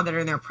have now that are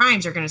in their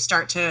primes are going to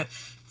start to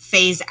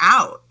phase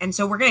out. And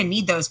so we're going to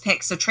need those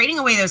picks. So trading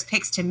away those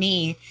picks to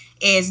me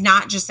is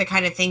not just the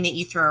kind of thing that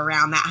you throw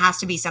around. That has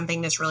to be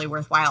something that's really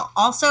worthwhile.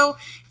 Also,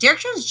 Derek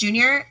Jones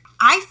Jr.,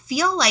 I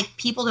feel like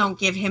people don't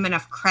give him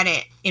enough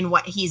credit in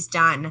what he's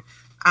done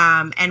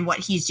and what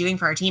he's doing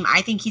for our team.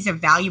 I think he's a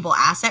valuable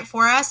asset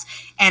for us,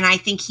 and I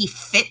think he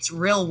fits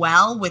real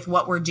well with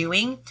what we're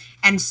doing.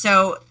 And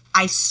so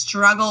I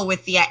struggle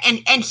with the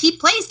and he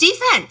plays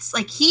defense.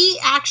 Like, he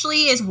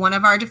actually is one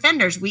of our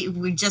defenders.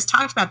 We just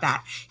talked about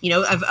that.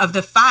 Of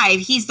the 5,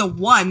 he's the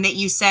one that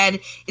you said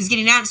is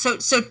getting out. So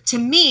to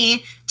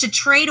me, to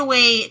trade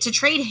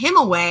him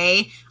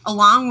away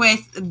along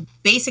with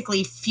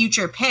basically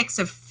future picks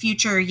of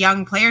future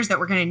young players that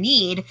we're going to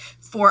need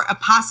for a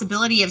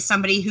possibility of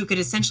somebody who could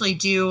essentially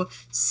do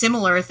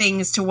similar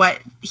things to what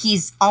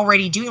he's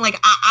already doing. Like,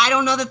 I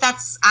don't know that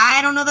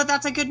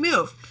that's a good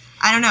move.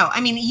 I don't know. I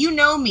mean, you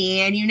know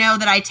me, and you know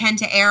that I tend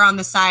to err on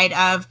the side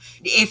of,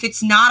 if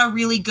it's not a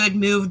really good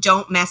move,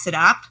 don't mess it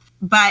up.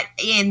 But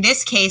in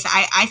this case,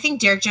 I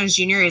think Derek Jones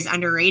Jr. is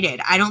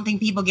underrated. I don't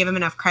think people give him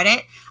enough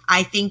credit.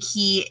 I think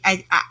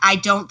I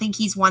don't think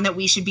he's one that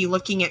we should be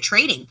looking at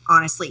trading,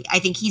 honestly. I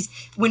think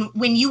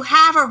when you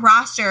have a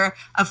roster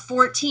of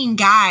 14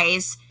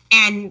 guys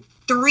and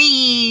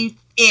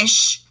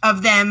 3-ish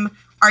of them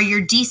are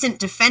your decent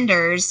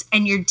defenders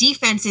and your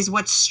defense is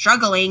what's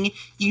struggling,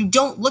 you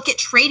don't look at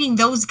trading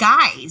those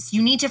guys.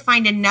 You need to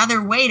find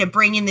another way to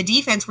bring in the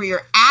defense where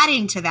you're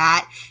adding to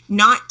that,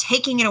 not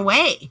taking it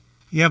away.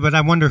 Yeah, but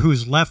I wonder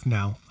who's left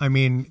now. I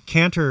mean,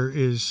 Cantor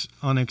is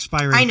on an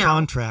expiring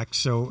contract,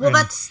 so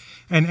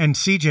and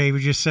CJ, we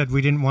just said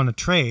we didn't want to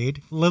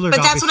trade. Lillard,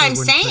 but that's what I'm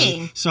saying.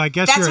 Trade. So I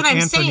guess that's you're what at I'm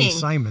Anthony saying.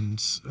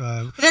 Simons.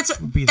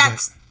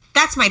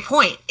 That's my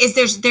point.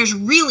 Is there's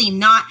really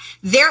not.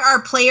 There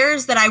are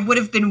players that I would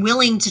have been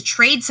willing to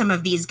trade some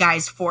of these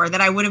guys for,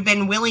 that I would have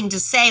been willing to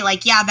say,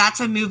 like, yeah, that's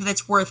a move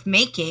that's worth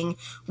making.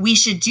 We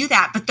should do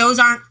that. But those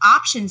aren't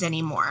options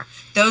anymore.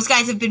 Those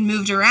guys have been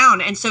moved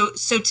around, and so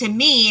to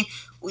me,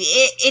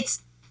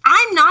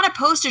 I'm not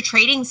opposed to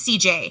trading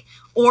CJ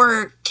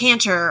or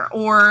Cantor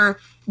or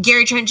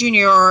Gary Trent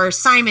Jr. or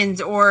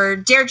Simons or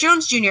Derek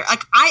Jones Jr.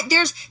 Like,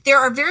 there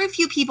are very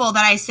few people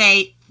that I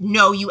say,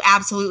 no, you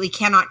absolutely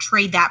cannot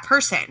trade that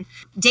person.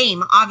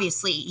 Dame,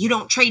 obviously, you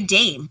don't trade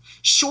Dame.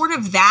 Short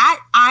of that,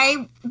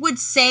 I would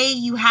say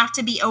you have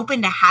to be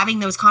open to having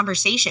those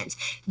conversations.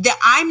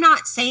 I'm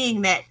not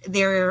saying that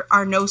there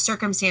are no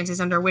circumstances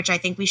under which I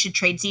think we should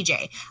trade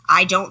CJ.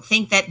 I don't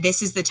think that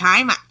this is the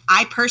time.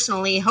 I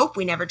personally hope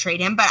we never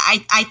trade him, but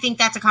I think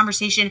that's a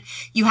conversation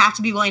you have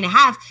to be willing to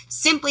have,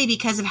 simply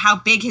because of how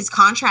big his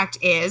contract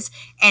is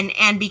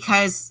and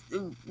because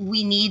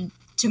we need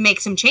to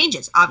make some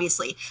changes,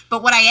 obviously.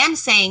 But what I am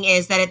saying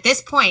is that at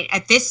this point,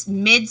 at this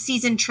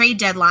mid-season trade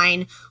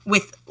deadline,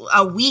 with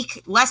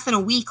less than a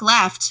week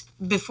left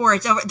before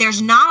it's over, there's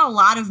not a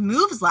lot of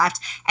moves left.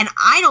 And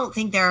I don't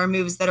think there are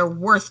moves that are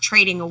worth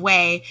trading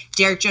away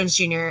Derek Jones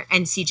Jr.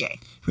 and CJ.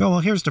 Well,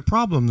 here's the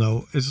problem,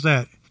 though, is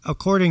that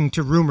according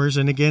to rumors,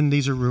 and again,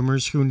 these are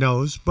rumors, who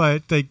knows,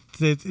 but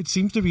it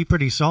seems to be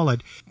pretty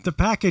solid. The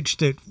package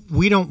that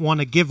we don't want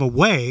to give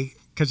away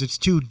because it's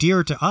too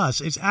dear to us,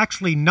 it's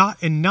actually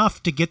not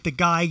enough to get the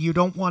guy you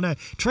don't want to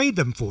trade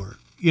them for.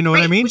 You know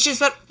what I mean? Which is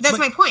that's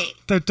my point.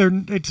 That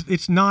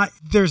it's not,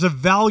 there's a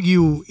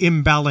value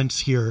imbalance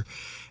here.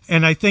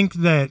 And I think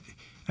that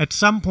at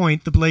some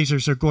point the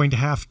Blazers are going to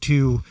have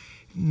to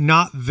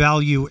not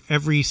value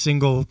every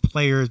single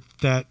player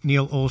that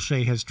Neil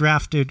Olshey has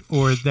drafted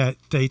or that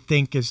they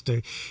think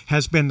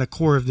has been the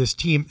core of this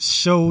team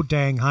so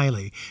dang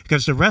highly,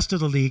 because the rest of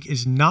the league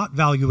is not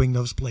valuing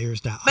those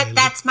players that highly. But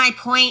that's my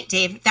point,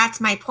 Dave.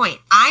 That's my point.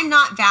 I'm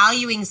not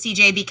valuing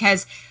CJ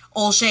because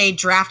Olshey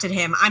drafted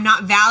him. I'm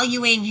not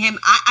valuing him.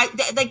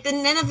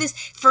 None of this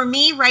for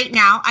me right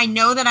now. I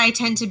know that I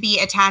tend to be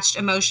attached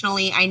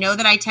emotionally. I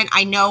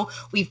know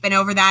we've been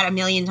over that a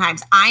million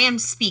times. I am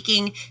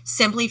speaking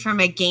simply from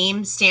a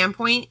game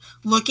standpoint,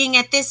 looking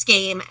at this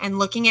game and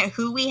looking at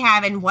who we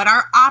have and what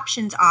our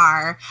options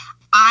are.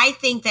 I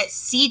think that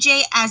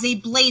CJ as a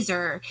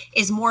Blazer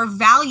is more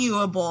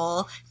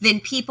valuable than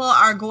people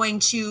are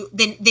going to,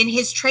 than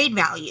his trade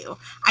value.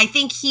 I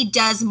think he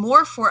does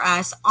more for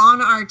us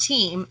on our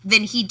team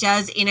than he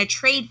does in a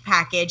trade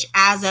package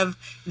as of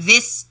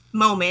this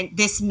moment,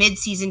 this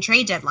midseason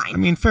trade deadline. I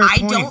mean, fair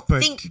point,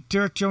 but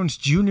Derek Jones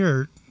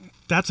Jr.,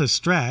 that's a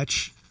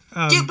stretch.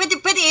 Dude, but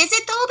is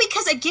it though?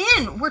 Because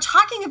again, we're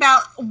talking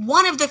about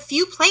one of the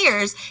few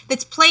players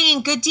that's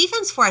playing good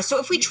defense for us. So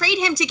if we trade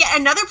him to get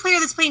another player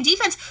that's playing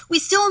defense, we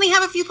still only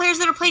have a few players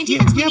that are playing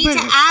defense. We need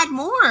to add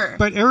more.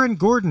 But Aaron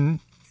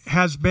Gordon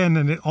has been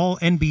an all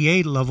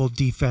NBA level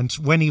defense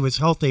when he was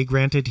healthy.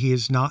 Granted, he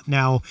is not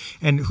now,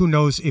 and who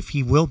knows if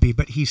he will be,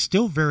 but he's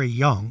still very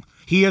young.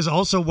 He has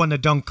also won a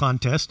dunk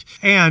contest,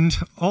 and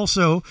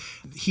also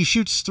he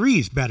shoots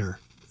threes better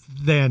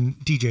than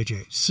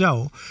DJJ.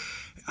 So,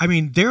 I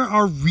mean, there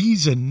are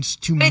reasons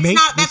to make.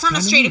 That's not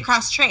a straight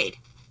across trade.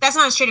 That's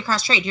not a straight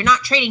across trade. You're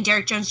not trading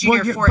Derek Jones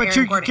Jr. for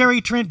Aaron Gordon.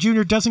 Gary Trent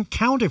Jr. doesn't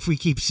count if we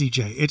keep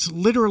CJ. It's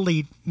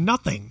literally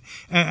nothing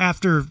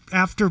after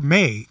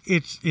May.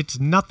 It's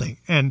nothing.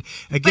 And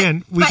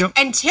again, we don't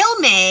until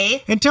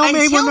May. Until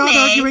May, we're not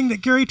arguing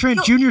that Gary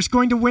Trent Jr. is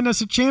going to win us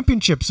a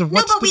championship. So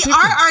what's the difference? No,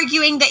 but we are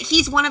arguing that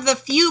he's one of the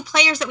few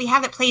players that we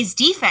have that plays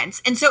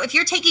defense. And so if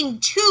you're taking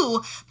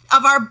two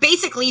of our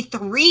basically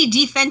 3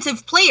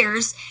 defensive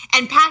players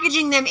and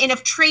packaging them in a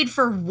trade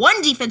for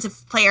 1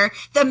 defensive player,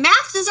 the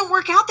math doesn't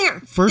work out there.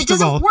 First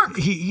of all,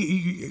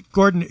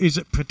 Gordon is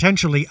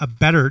potentially a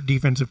better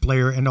defensive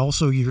player, and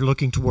also you're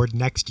looking toward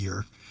next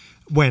year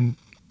when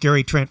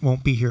Gary Trent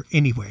won't be here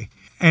anyway.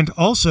 And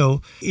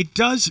also, it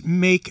does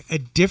make a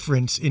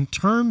difference in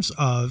terms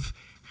of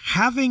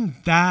having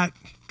that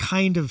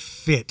kind of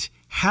fit,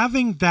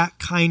 having that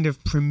kind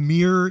of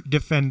premier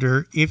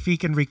defender, if he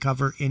can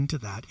recover into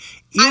that,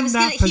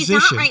 position he's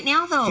not right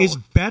now, though. Is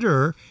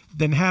better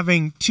than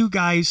having 2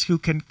 guys who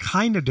can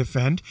kind of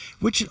defend,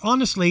 which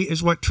honestly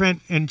is what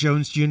Trent and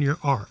Jones Jr.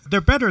 are.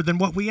 They're better than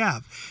what we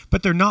have,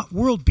 but they're not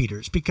world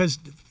beaters, because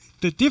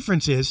the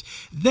difference is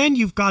then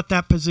you've got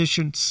that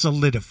position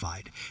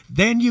solidified.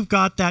 Then you've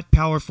got that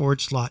power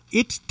forward slot.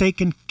 It's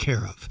taken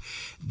care of.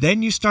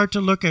 Then you start to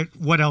look at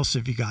what else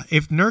have you got.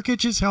 If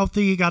Nurkic is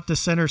healthy, you got the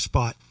center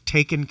spot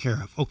taken care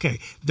of. Okay,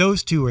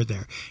 those 2 are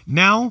there.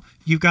 Now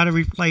you've got to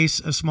replace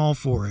a small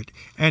forward.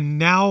 And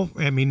now,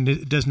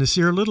 does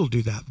Nasir Little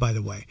do that, by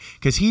the way?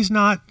 Because he's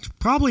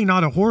probably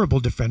not a horrible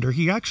defender.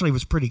 He actually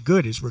was pretty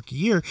good his rookie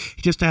year.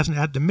 He just hasn't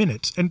had the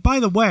minutes. And by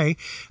the way,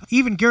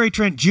 even Gary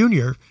Trent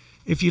Jr.,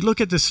 if you look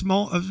at the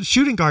small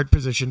shooting guard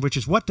position, which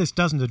is what this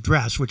doesn't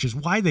address, which is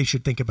why they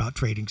should think about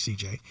trading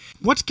CJ.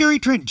 What's Gary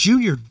Trent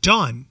Jr.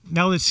 done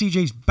now that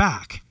CJ's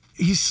back?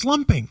 He's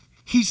slumping.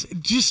 He's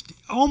just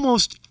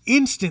almost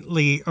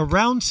instantly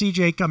around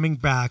CJ coming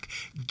back.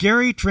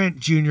 Gary Trent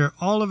Jr.,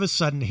 all of a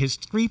sudden, his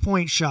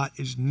 3-point shot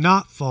is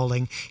not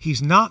falling.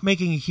 He's not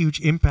making a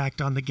huge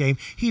impact on the game.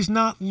 He's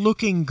not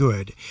looking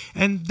good.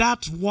 And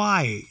that's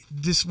why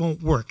this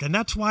won't work. And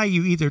that's why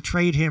you either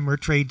trade him or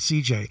trade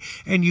CJ.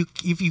 And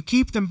if you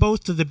keep them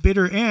both to the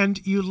bitter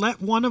end, you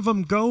let one of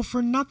them go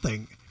for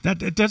nothing.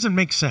 It doesn't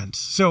make sense.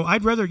 So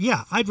I'd rather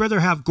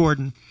have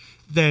Gordon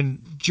than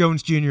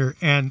Jones Jr.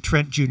 and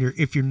Trent Jr.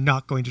 if you're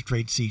not going to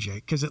trade CJ,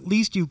 because at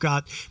least you've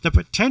got the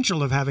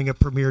potential of having a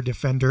premier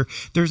defender.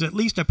 There's at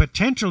least a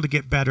potential to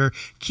get better.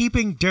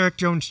 Keeping Derek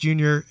Jones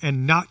Jr.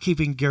 and not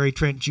keeping Gary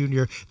Trent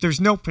Jr., there's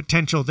no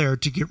potential there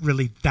to get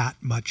really that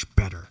much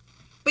better.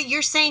 But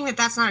you're saying that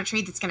that's not a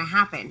trade that's going to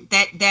happen.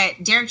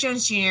 That Derek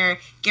Jones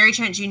Jr., Gary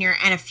Trent Jr.,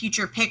 and a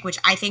future pick, which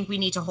I think we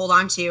need to hold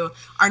on to,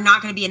 are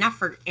not going to be enough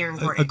for Aaron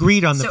Gordon.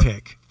 Agreed on the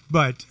pick.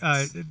 But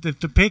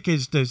the pick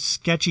is the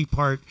sketchy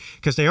part,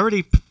 because they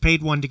already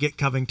paid one to get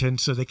Covington,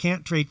 so they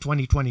can't trade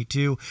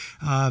 2022.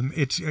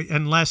 It's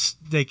unless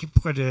they can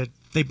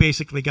they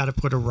basically got to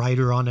put a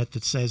rider on it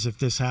that says if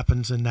this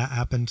happens and that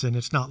happens, and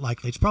it's not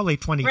likely. It's probably a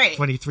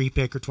 2023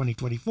 pick or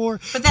 2024,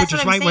 which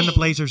is right when the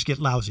Blazers get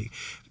lousy.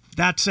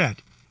 That said,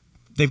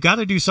 they've got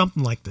to do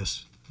something like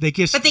this.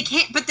 But they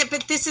can't. But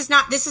this is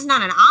not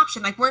an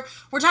option. Like we're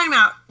talking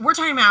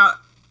about.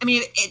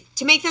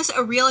 To make this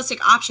a realistic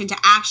option to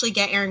actually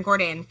get Aaron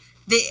Gordon,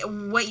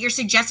 what you're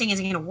suggesting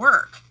isn't going to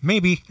work.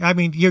 Maybe.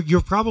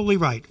 You're probably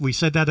right. We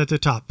said that at the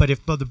top. But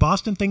if the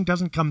Boston thing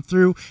doesn't come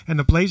through and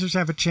the Blazers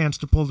have a chance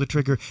to pull the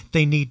trigger,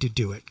 they need to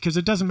do it. Because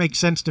it doesn't make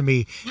sense to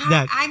me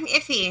that... I'm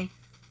iffy.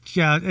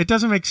 Yeah, it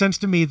doesn't make sense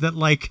to me that,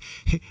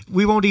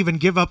 we won't even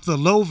give up the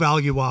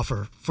low-value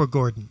offer for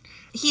Gordon.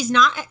 He's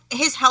not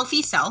his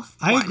healthy self.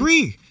 I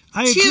agree.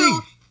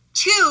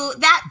 Two,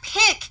 that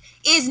pick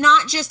is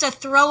not just a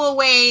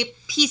throwaway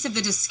piece of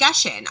the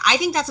discussion. I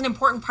think that's an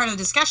important part of the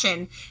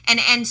discussion.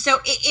 And so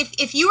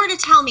if you were to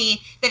tell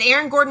me that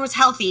Aaron Gordon was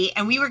healthy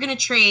and we were going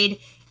to trade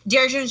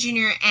Derek Jones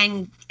Jr.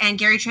 and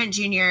Gary Trent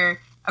Jr.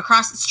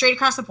 straight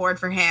across the board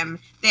for him,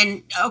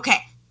 then okay,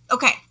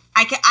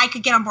 I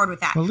could get on board with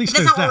that. Well, at least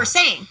but that's not what we're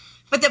saying.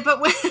 But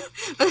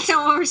that's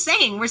not what we're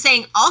saying. We're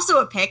saying also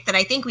a pick that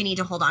I think we need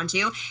to hold on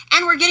to,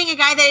 and we're getting a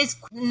guy that is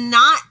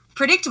not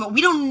predictable.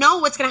 We don't know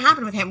what's going to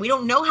happen with him. We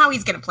don't know how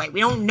he's going to play.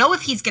 We don't know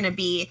if he's going to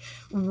be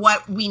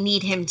what we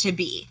need him to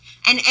be.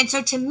 And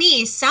so to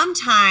me,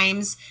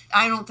 sometimes,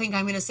 I don't think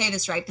I'm going to say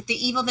this right, but the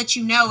evil that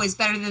you know is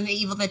better than the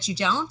evil that you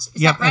don't.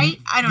 Is that right?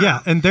 I don't know. Yeah,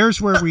 and there's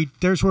where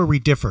we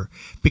differ,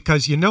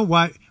 because you know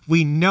what?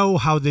 We know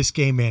how this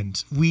game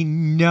ends. We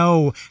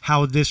know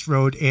how this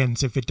road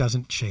ends if it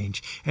doesn't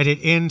change. And it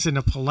ends in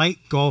a polite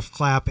golf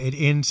clap. It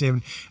ends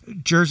in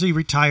jersey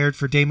retired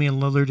for Damian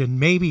Lillard and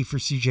maybe for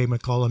CJ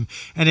McCollum.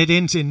 And it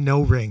ends in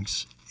no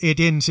rings. It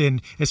ends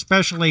in,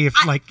 especially if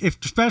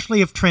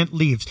Trent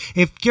leaves.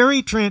 If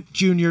Gary Trent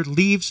Jr.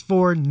 leaves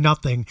for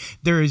nothing,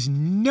 there is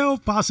no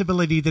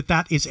possibility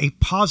that is a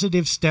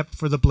positive step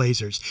for the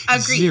Blazers.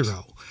 Agreed.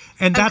 0.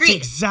 And that's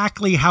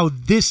exactly how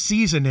this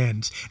season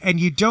ends. And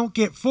you don't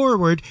get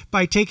forward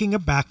by taking a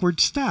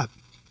backward step.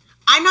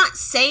 I'm not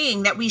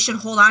saying that we should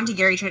hold on to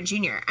Gary Trent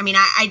Jr.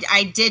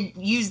 I did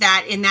use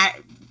that in that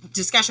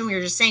discussion we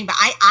were just saying, but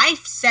I've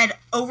said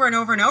over and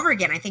over and over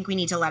again, I think we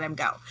need to let him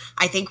go.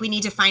 I think we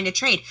need to find a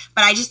trade,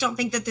 but I just don't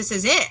think that this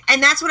is it.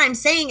 And that's what I'm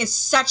saying is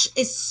such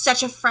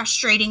a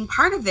frustrating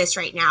part of this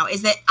right now,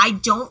 is that I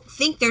don't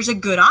think there's a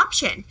good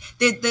option.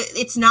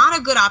 It's not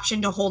a good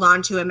option to hold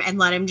on to him and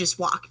let him just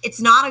walk.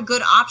 It's not a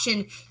good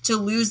option to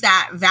lose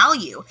that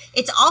value.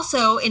 It's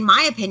also, in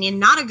my opinion,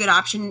 not a good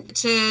option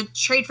to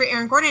trade for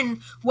Aaron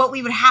Gordon what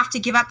we would have to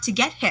give up to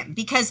get him,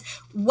 because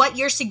what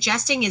you're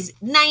suggesting is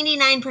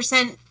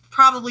 99%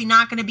 probably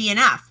not going to be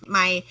enough.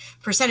 My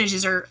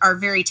percentages are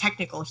very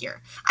technical here.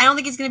 I don't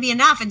think it's going to be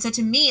enough. And so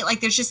to me, like,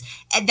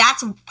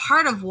 that's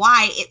part of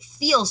why it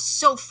feels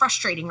so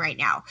frustrating right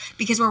now,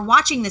 because we're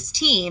watching this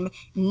team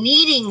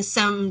needing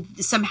some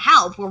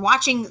help. We're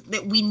watching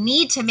that we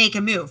need to make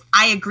a move.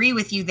 I agree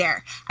with you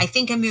there. I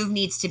think a move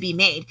needs to be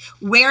made.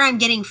 Where I'm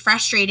getting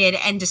frustrated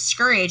and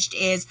discouraged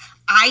is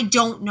I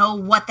don't know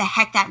what the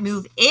heck that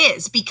move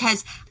is,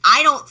 because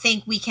I don't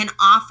think we can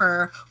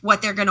offer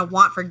what they're going to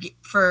want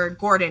for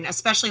Gordon,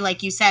 especially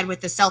like you said,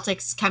 with the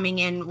Celtics coming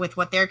in with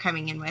what they're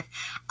coming in with.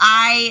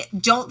 I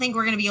don't think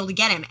we're going to be able to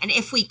get him. And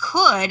if we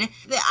could,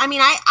 I mean,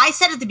 I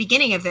said at the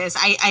beginning of this,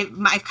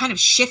 I've kind of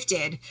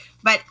shifted,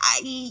 but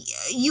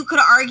you could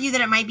argue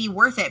that it might be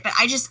worth it. But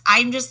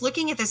I'm just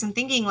looking at this and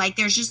thinking, like,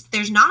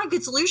 there's not a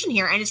good solution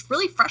here, and it's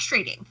really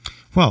frustrating.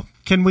 Well,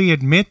 can we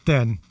admit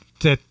then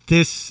that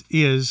this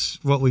is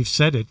what we've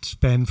said it's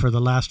been for the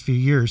last few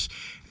years,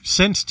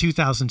 since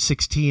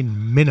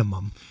 2016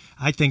 minimum?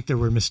 I think there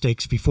were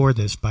mistakes before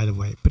this, by the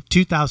way, but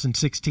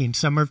 2016,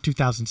 summer of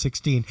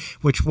 2016,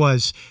 which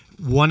was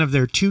one of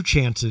their two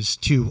chances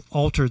to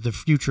alter the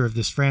future of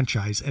this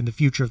franchise and the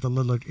future of the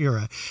Lillard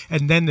era,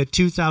 and then the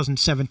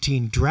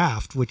 2017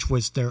 draft, which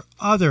was their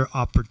other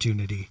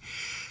opportunity.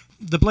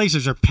 The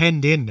Blazers are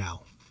penned in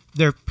now.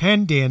 They're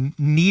penned in,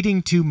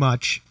 needing too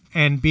much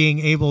and being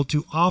able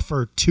to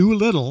offer too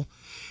little.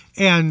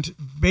 And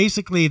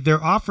basically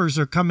their offers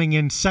are coming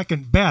in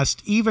second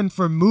best, even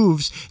for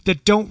moves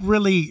that don't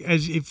really,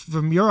 as if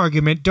from your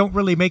argument, don't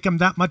really make them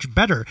that much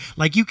better.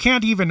 Like, you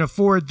can't even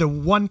afford the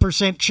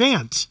 1%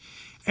 chance.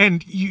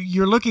 And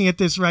you're looking at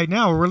this right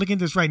now, or we're looking at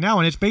this right now,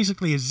 and it's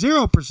basically a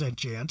 0%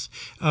 chance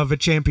of a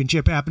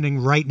championship happening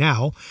right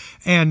now.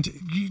 And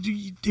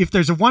if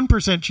there's a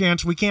 1%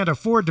 chance, we can't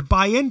afford to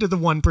buy into the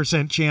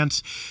 1%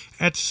 chance.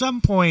 At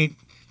some point,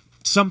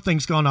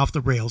 something's gone off the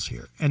rails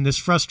here, and this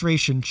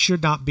frustration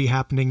should not be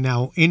happening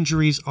now.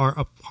 Injuries are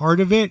a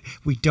part of it.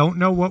 We don't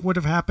know what would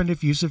have happened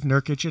if Jusuf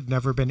Nurkic had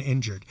never been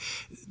injured.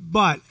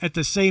 But at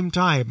the same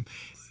time,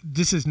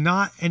 this is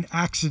not an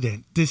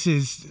accident. This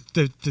is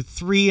the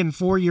 3 and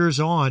 4 years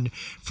on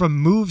from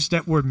moves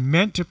that were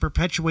meant to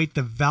perpetuate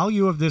the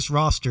value of this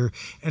roster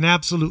and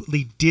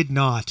absolutely did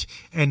not.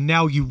 And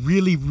now you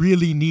really,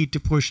 really need to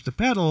push the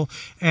pedal,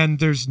 and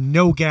there's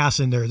no gas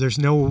in there. There's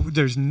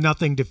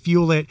nothing to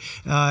fuel it,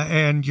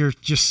 and you're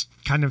just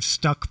kind of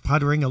stuck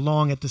puttering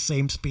along at the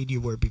same speed you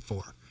were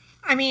before.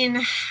 I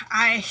mean,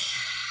 I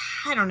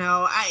don't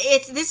know.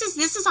 This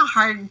is a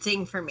hard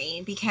thing for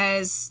me,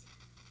 because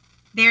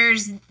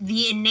there's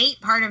the innate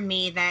part of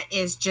me that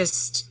is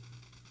just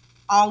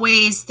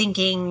always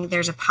thinking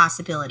there's a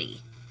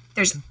possibility.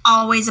 There's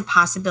always a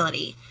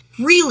possibility.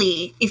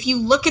 Really, if you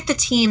look at the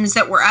teams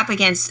that we're up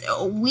against,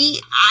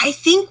 I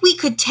think we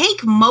could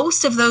take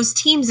most of those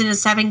teams in a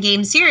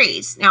 7-game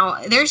series.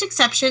 Now, there's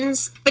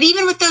exceptions, but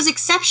even with those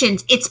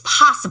exceptions, it's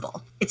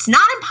possible. It's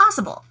not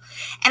impossible.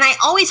 And I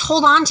always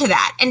hold on to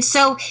that. And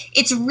so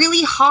it's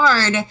really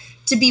hard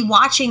to be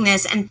watching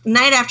this and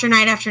night after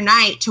night after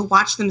night to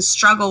watch them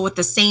struggle with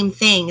the same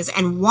things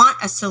and want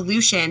a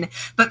solution,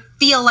 but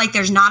feel like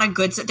there's not a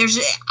good,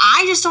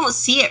 I just don't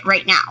see it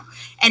right now.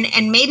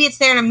 And maybe it's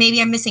there and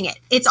maybe I'm missing it.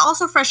 It's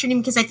also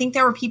frustrating because I think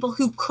there were people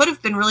who could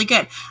have been really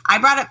good. I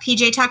brought up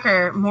PJ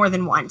Tucker more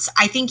than once.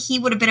 I think he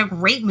would have been a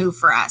great move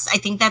for us. I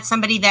think that's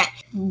somebody that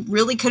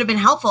really could have been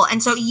helpful.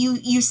 And so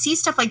you see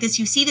stuff like this,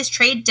 you see this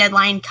trade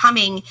deadline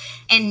coming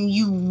and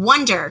you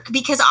wonder,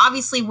 because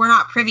obviously we're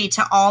not privy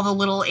to all the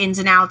little ins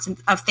and outs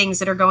of things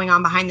that are going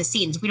on behind the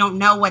scenes. We don't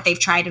know what they've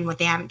tried and what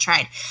they haven't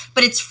tried.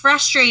 But it's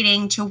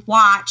frustrating to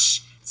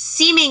watch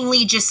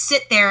seemingly just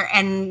sit there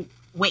and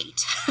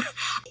wait.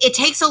 It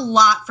takes a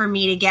lot for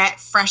me to get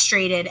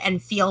frustrated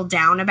and feel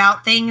down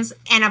about things.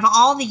 And of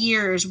all the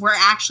years, we're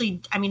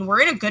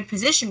in a good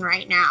position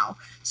right now.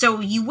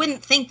 So you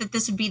wouldn't think that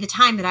this would be the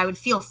time that I would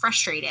feel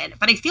frustrated.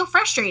 But I feel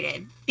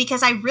frustrated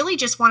because I really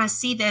just want to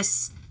see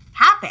this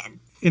happen.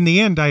 In the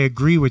end, I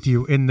agree with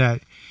you in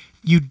that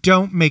you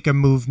don't make a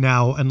move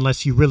now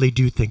unless you really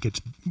do think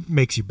it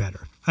makes you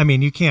better. I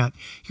mean, you can't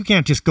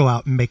just go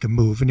out and make a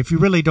move. And if you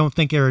really don't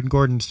think Aaron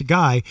Gordon's the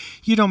guy,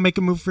 you don't make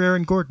a move for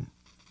Aaron Gordon.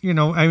 You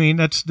know, I mean,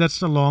 that's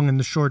the long and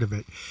the short of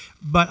it.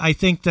 But I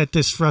think that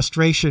this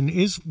frustration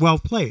is well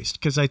placed,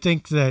 because I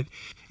think that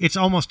it's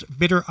almost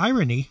bitter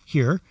irony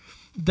here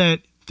that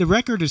the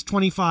record is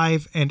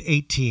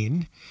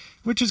 25-18.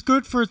 which is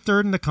good for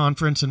third in the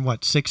conference and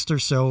sixth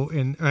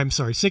in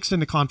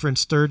the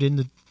conference, third in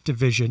the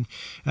division.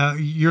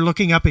 You're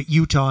looking up at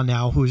Utah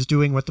now, who's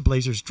doing what the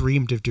Blazers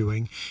dreamed of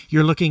doing.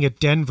 You're looking at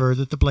Denver,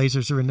 that the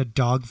Blazers are in a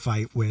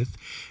dogfight with,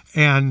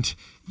 and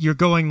you're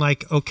going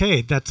like,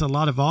 okay, that's a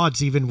lot of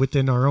odds even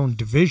within our own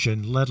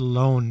division, let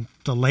alone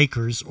the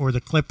Lakers or the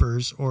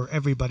Clippers or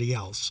everybody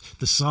else,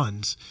 the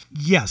Suns.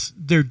 Yes,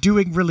 they're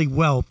doing really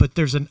well, but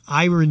there's an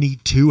irony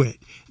to it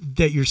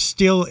that you're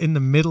still in the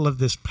middle of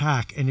this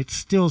pack, and it's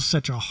still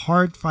such a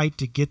hard fight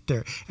to get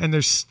there, and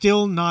there's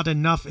still not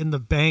enough in the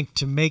bank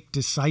to make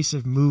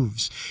decisive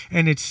moves,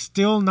 and it's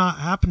still not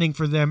happening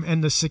for them,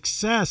 and the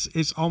success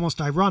is almost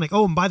ironic.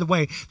 Oh, and by the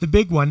way, the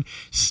big one,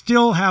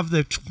 still have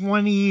the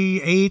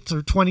 28th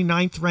or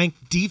 29th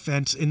ranked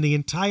defense in the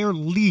entire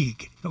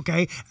league,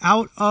 okay,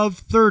 out of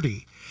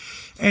 30,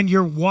 and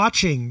you're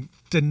watching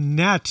the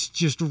Nets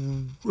just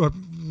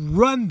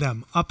run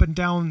them up and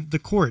down the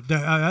court,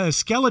 a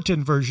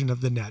skeleton version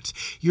of the Nets.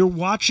 You're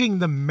watching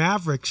the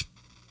Mavericks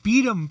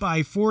beat them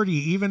by 40,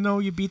 even though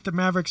you beat the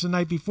Mavericks the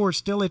night before.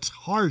 Still, it's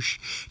harsh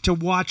to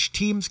watch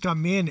teams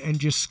come in and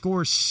just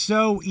score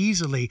so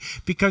easily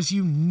because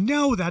you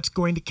know that's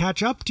going to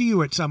catch up to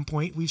you at some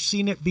point. We've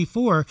seen it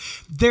before.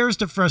 There's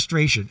the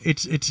frustration.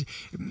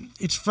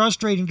 It's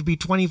frustrating to be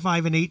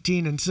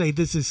 25-18 and say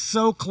this is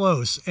so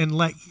close,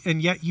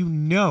 and yet you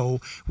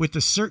know with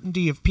the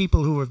certainty of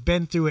people who have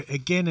been through it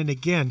again and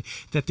again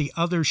that the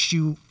other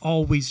shoe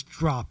always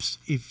drops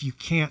if you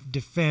can't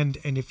defend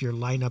and if your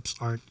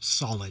lineups aren't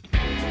solid.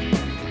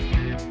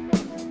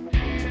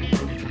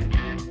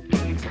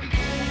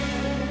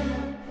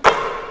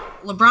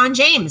 LeBron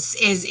James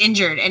is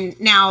injured. And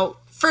now,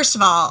 first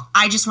of all,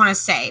 I just want to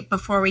say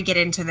before we get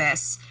into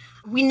this,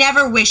 we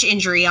never wish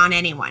injury on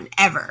anyone,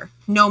 ever.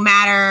 No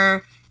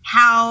matter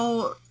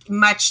how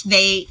much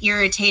they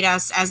irritate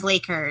us as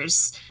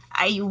Lakers,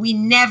 we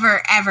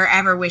never, ever,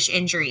 ever wish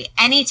injury.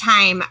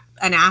 Anytime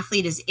an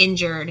athlete is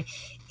injured,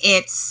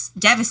 it's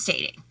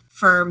devastating.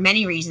 For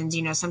many reasons,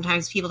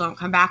 sometimes people don't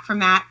come back from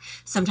that.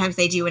 Sometimes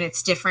they do and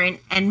it's different.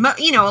 And,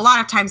 a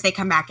lot of times they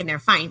come back and they're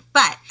fine.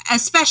 But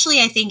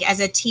especially, I think, as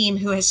a team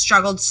who has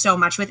struggled so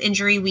much with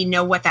injury, we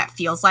know what that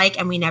feels like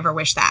and we never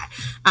wish that.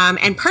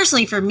 And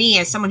personally, for me,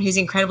 as someone who's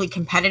incredibly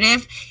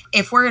competitive,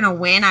 if we're going to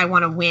win, I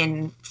want to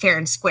win fair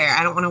and square.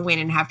 I don't want to win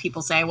and have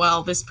people say,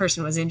 well, this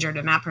person was injured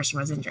and that person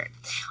was injured.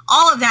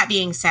 All of that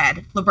being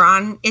said,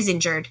 LeBron is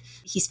injured.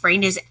 He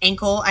sprained his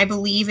ankle, I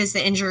believe, is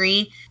the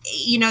injury.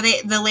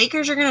 The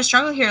Lakers are going to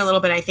struggle here a little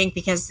bit, I think,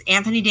 because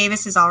Anthony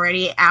Davis is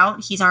already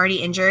out. He's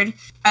already injured.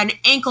 An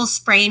ankle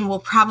sprain will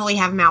probably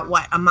have him out,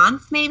 a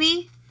month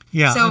maybe?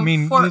 Yeah, so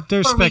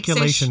there's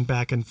speculation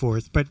back and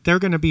forth, but they're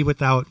going to be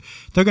without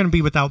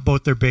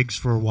both their bigs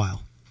for a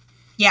while.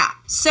 Yeah,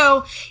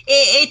 so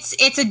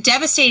it's a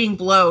devastating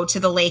blow to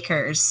the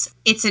Lakers.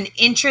 It's an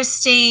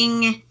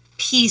interesting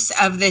piece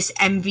of this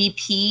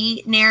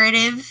MVP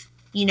narrative.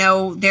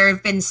 There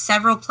have been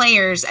several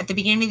players at the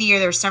beginning of the year.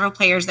 There were several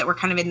players that were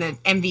kind of in the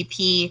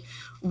MVP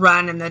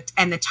run and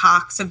the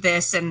talks of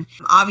this. And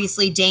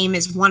obviously Dame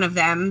is one of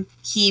them.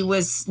 He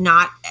was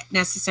not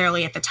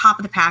necessarily at the top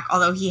of the pack,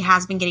 although he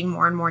has been getting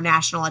more and more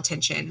national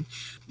attention.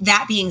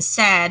 That being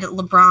said,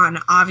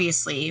 LeBron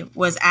obviously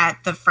was one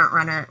of the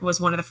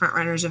front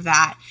runners of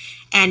that.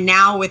 And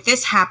now with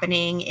this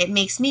happening, it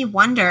makes me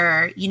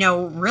wonder,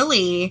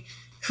 really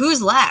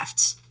who's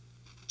left?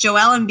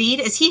 Joel Embiid,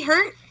 is he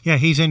hurt? Yeah,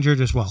 he's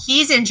injured as well.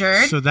 He's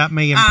injured. So that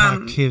may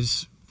impact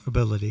his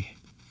ability.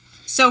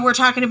 So we're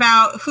talking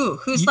about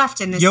who's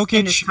left in this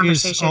conversation.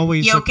 Jokic is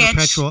always a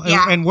perpetual.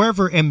 Yeah. And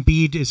wherever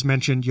Embiid is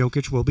mentioned,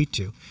 Jokic will be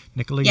too.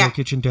 Nikola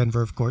Jokic in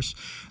Denver, of course.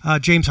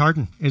 James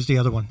Harden is the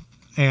other one.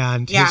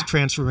 And his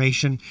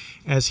transformation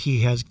as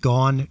he has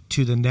gone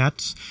to the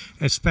Nets,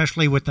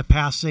 especially with the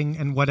passing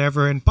and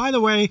whatever. And by the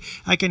way,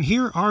 I can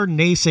hear our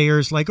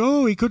naysayers like,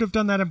 oh, he could have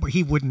done that.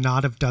 He would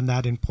not have done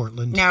that in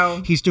Portland.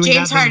 No. He's doing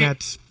James that in the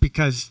Nets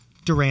because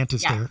Durant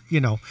is there,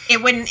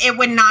 It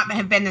would not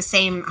have been the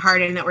same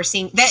Harden that we're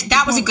seeing.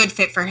 That was a good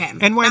fit for him.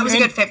 That was a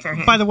good fit for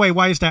him. By the way,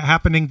 why is that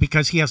happening?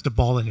 Because he has the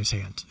ball in his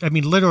hand. I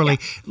mean, literally,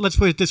 let's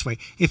put it this way.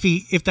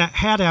 If that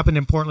had happened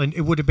in Portland,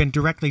 it would have been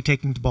directly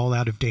taking the ball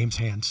out of Dame's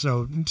hands.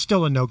 So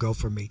still a no-go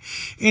for me.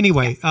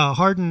 Anyway,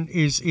 Harden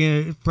is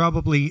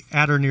probably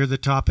at or near the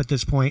top at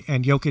this point,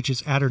 and Jokic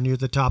is at or near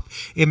the top.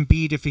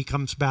 Embiid, if he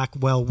comes back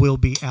well, will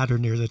be at or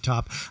near the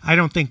top. I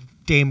don't think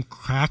Dame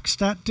cracks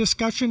that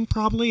discussion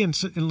probably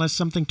unless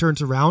something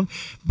turns around.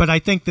 But I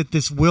think that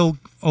this will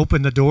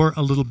open the door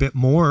a little bit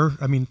more.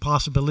 I mean,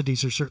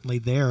 possibilities are certainly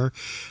there.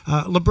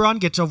 LeBron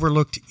gets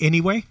overlooked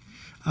anyway.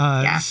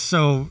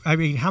 So, I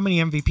mean, how many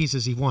MVPs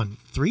has he won?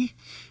 3?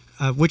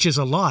 Which is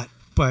a lot.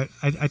 But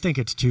I think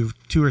it's two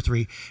or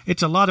three.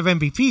 It's a lot of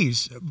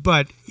MVPs,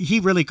 but he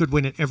really could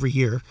win it every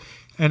year.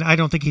 And I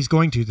don't think he's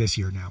going to this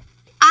year now.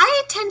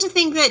 I tend to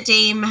think that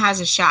Dame has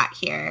a shot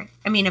here.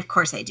 I mean, of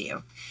course I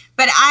do.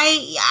 But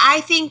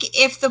I think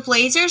if the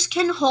Blazers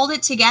can hold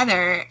it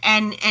together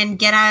and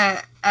get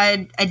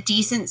a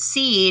decent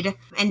seed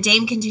and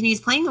Dame continues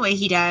playing the way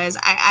he does,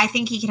 I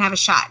think he can have a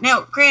shot.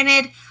 Now,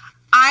 granted,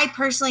 I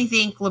personally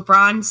think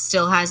LeBron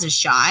still has a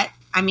shot.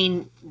 I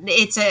mean,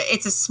 it's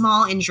a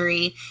small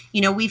injury.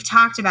 We've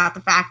talked about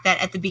the fact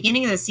that at the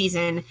beginning of the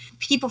season,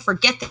 people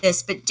forget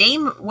this, but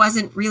Dame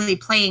wasn't really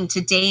playing to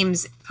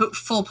Dame's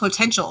full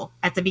potential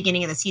at the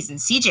beginning of the season.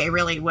 CJ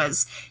really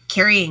was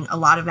carrying a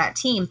lot of that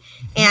team.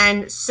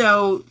 And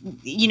so,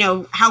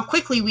 how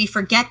quickly we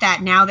forget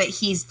that now that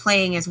he's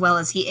playing as well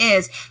as he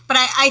is. But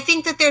I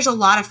think that there's a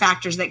lot of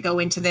factors that go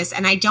into this.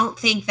 And I don't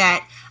think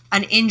that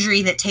an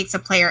injury that takes a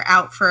player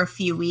out for a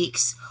few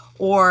weeks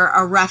or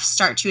a rough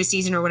start to a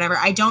season or whatever,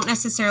 I don't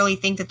necessarily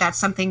think that that's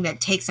something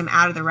that takes him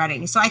out of the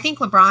running. So I think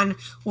LeBron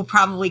will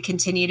probably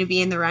continue to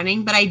be in the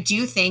running, but I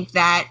do think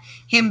that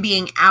him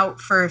being out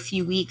for a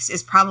few weeks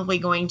is probably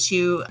going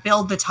to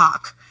build the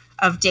talk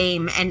of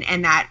Dame and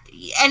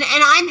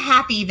I'm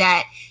happy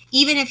that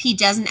even if he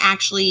doesn't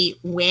actually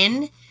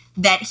win,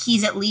 that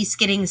he's at least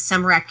getting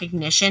some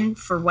recognition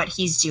for what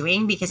he's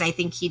doing, because I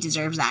think he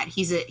deserves that.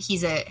 He's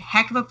a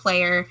heck of a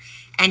player,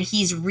 and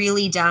he's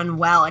really done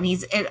well. And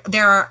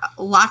there are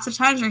lots of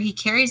times where he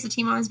carries the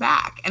team on his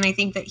back, and I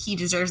think that he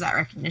deserves that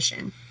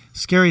recognition.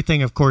 Scary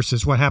thing, of course,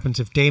 is what happens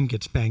if Dame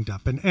gets banged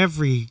up. And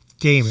every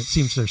game, it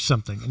seems there's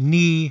something. A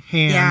knee,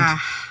 hand,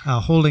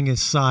 holding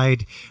his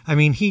side. I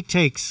mean,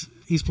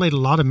 he's played a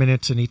lot of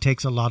minutes, and he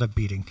takes a lot of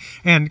beating.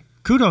 And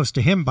kudos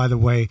to him, by the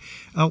way.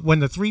 When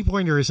the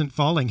three-pointer isn't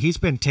falling, he's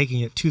been taking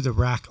it to the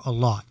rack a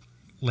lot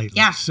lately.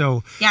 Yeah.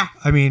 So, yeah.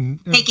 I mean,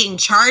 taking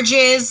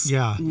charges,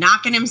 yeah,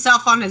 knocking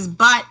himself on his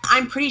butt.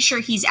 I'm pretty sure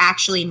he's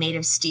actually made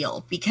of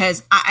steel,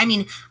 because I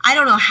mean, I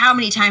don't know how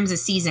many times a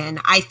season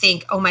I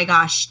think, oh my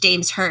gosh,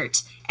 Dame's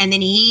hurt. And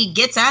then he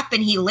gets up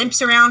and he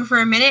limps around for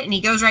a minute and he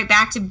goes right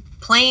back to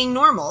playing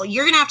normal.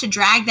 You're going to have to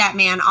drag that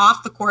man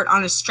off the court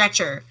on a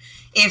stretcher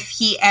if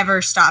he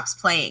ever stops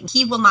playing.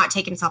 He will not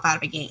take himself out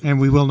of a game. And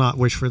we will not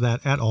wish for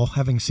that at all,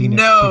 having seen it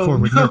before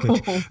with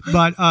Nurkic.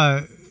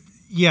 But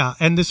yeah,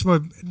 and this will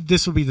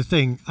be the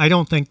thing. I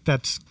don't think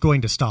that's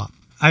going to stop.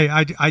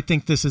 I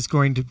think this is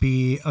going to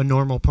be a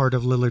normal part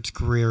of Lillard's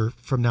career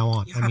from now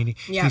on. I mean,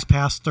 he's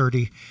past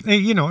 30.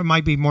 It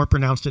might be more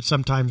pronounced at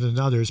some times than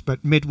others,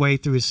 but midway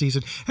through his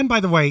season. And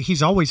by the way,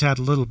 he's always had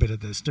a little bit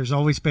of this. There's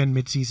always been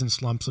mid-season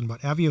slumps and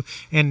what have you,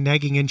 and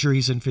nagging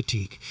injuries and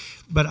fatigue.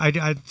 But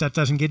that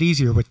doesn't get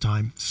easier with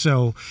time.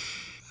 So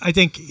I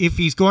think if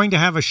he's going to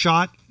have a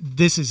shot,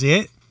 this is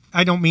it.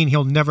 I don't mean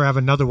he'll never have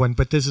another one,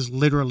 but this is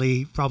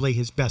literally probably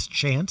his best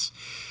chance.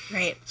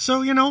 Right.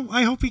 So,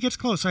 I hope he gets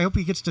close. I hope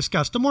he gets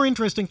discussed. The more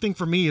interesting thing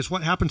for me is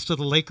what happens to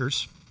the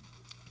Lakers.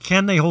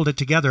 Can they hold it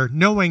together,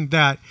 knowing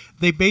that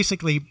they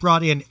basically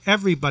brought in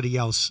everybody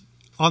else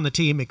on the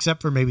team,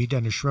 except for maybe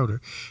Dennis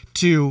Schroeder,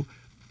 to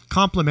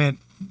complement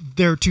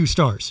their two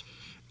stars.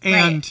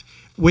 And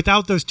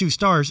without those two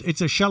stars,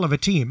 it's a shell of a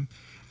team.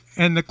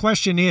 And the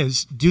question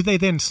is, do they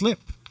then slip?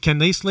 Can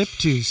they slip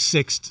to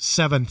 6th,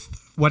 7th,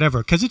 whatever?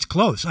 Because it's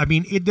close. I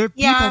mean,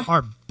 people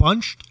are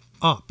bunched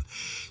up.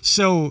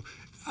 So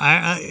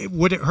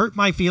would it hurt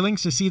my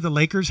feelings to see the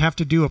Lakers have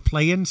to do a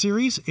play-in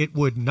series? It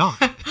would not.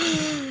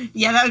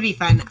 Yeah, that would be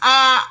fun.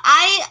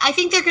 I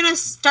think they're going to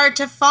start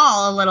to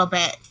fall a little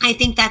bit. I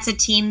think that's a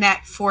team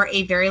that for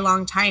a very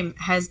long time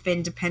has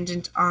been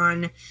dependent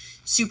on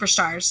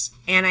superstars.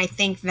 And I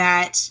think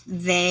that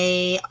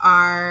they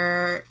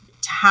are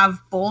to have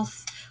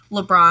both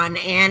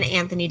LeBron and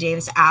Anthony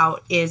Davis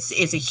out is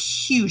a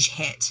huge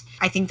hit.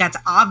 I think that's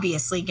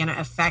obviously going to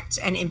affect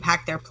and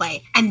impact their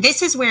play. And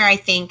this is where I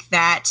think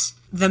that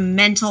the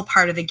mental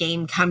part of the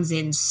game comes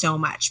in so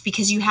much,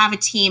 because you have a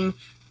team,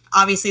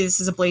 obviously this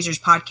is a Blazers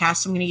podcast,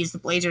 so I'm going to use the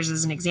Blazers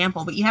as an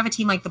example, but you have a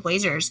team like the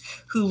Blazers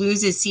who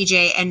loses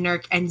CJ and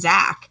Nurk and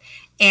Zach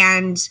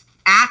and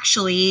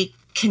actually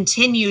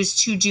continues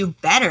to do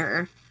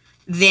better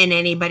than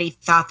anybody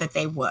thought that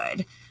they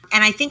would.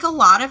 And I think a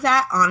lot of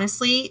that,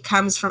 honestly,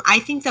 comes from, I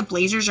think the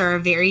Blazers are a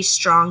very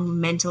strong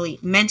mentally,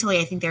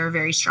 I think they're a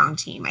very strong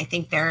team. I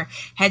think their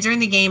heads are in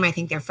the game. I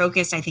think they're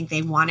focused. I think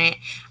they want it.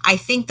 I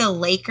think the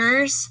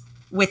Lakers,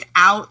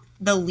 without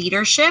the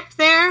leadership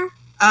there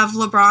of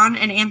LeBron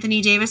and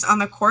Anthony Davis on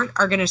the court,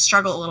 are going to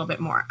struggle a little bit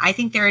more. I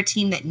think they're a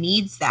team that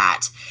needs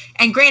that.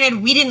 And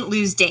granted, we didn't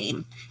lose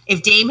Dame.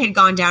 If Dame had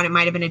gone down, it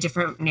might have been a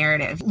different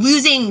narrative.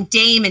 Losing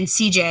Dame and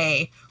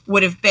CJ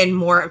would have been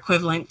more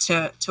equivalent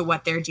to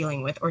what they're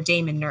dealing with, or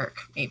Dame and Nurk,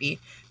 maybe.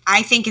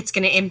 I think it's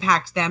going to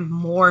impact them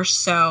more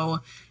so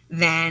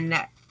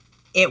than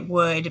it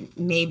would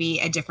maybe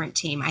a different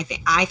team. I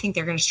think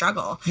they're going to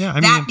struggle. Yeah,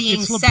 that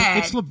being said,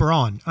 it's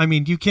LeBron. I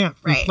mean, you can't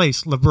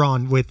replace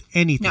LeBron with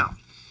anything.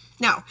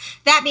 No.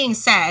 That being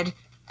said,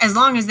 as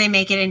long as they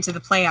make it into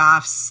the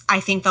playoffs, I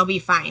think they'll be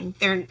fine.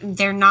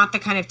 They're not the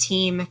kind of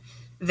team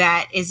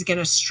that is going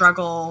to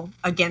struggle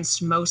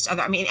against most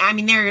other. I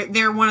mean,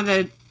 they're one of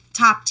the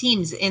top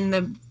teams in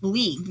the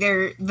league.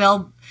 They're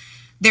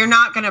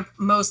not going to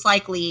most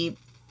likely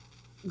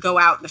go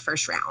out in the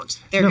first round.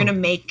 They're going to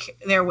make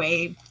their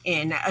way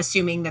in,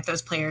 assuming that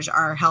those players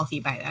are healthy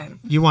by then.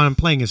 You want them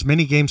playing as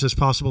many games as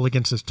possible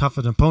against as tough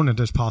an opponent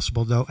as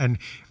possible, though, and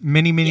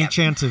many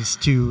chances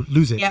to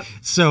lose it. Yep.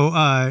 So,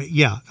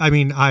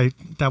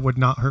 that would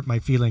not hurt my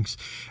feelings.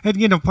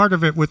 And, part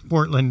of it with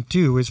Portland,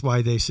 too, is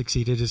why they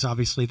succeeded is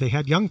obviously they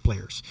had young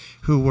players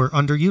who were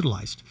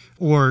underutilized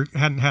or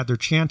hadn't had their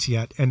chance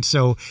yet, and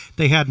so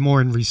they had more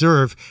in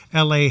reserve.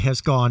 LA has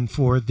gone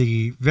for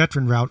the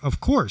veteran route, of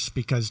course,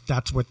 because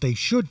that's what they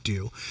should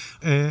do.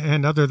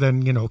 And other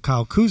than,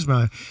 Kyle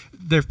Kuzma,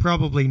 there's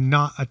probably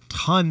not a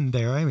ton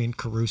there. I mean,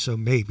 Caruso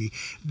maybe,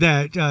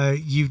 that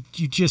you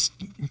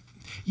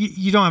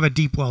don't have a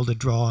deep well to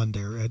draw on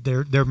there.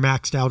 They're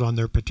maxed out on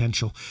their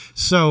potential.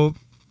 So,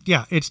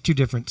 yeah, it's two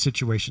different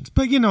situations.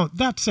 But,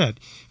 that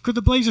said, could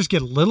the Blazers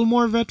get a little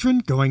more veteran?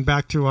 Going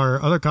back to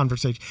our other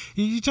conversation,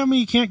 you tell me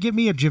you can't get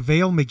me a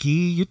JaVale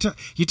McGee?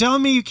 You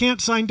telling me you can't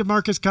sign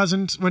DeMarcus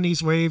Cousins when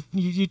he's waived?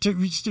 You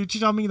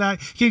tell me that?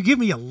 Can you give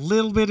me a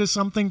little bit of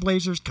something,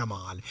 Blazers? Come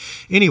on.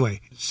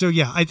 Anyway, so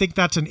yeah, I think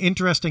that's an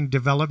interesting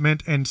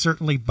development and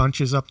certainly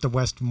bunches up the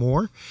West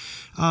more.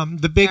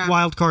 The big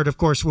wild card, of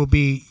course, will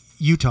be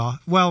Utah.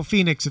 Well,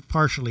 Phoenix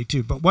partially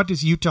too, but what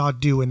does Utah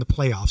do in the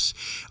playoffs?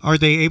 Are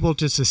they able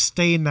to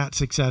sustain that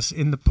success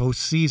in the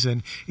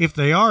postseason? If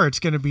they are, it's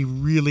going to be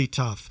really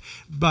tough.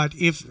 But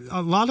if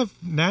a lot of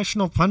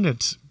national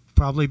pundits,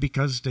 probably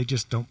because they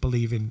just don't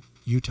believe in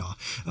Utah,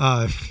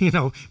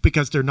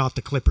 because they're not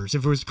the Clippers.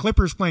 If it was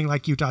Clippers playing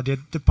like Utah did,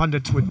 the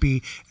pundits would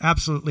be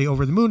absolutely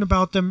over the moon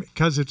about them.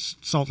 Because it's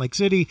Salt Lake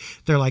City,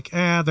 they're like,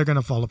 they're going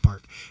to fall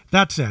apart.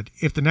 That said,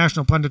 if the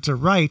national pundits are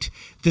right,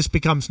 this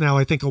becomes now,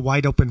 I think, a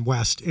wide open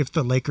West. If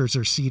the Lakers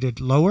are seated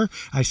lower,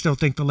 I still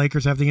think the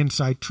Lakers have the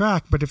inside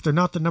track. But if they're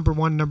not the number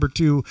 1, number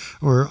 2,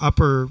 or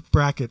upper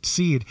bracket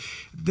seed,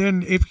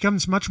 then it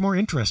becomes much more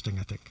interesting,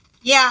 I think.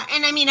 Yeah,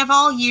 and I mean, of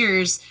all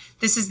years,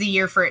 this is the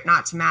year for it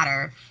not to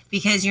matter,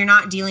 because you're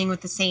not dealing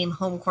with the same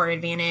home court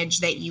advantage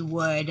that you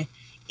would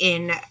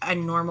in a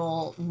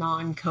normal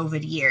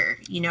non-COVID year,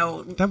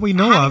 that we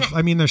know of.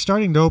 I mean, they're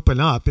starting to open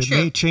up. It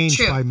may change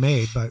by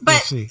May, but we'll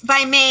see.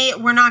 By May,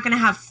 we're not going to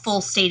have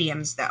full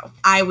stadiums, though.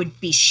 I would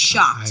be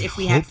shocked if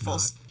we had full.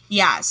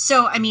 Yeah,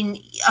 so I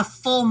mean, a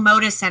full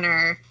Moda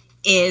Center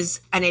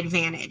is an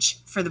advantage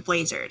for the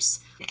Blazers,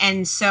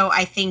 and so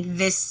I think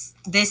this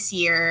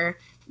year,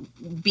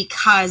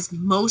 because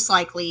most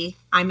likely,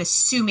 I'm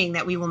assuming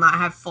that we will not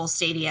have full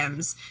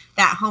stadiums,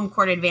 that home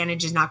court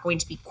advantage is not going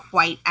to be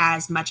quite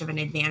as much of an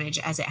advantage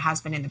as it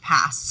has been in the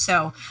past.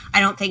 So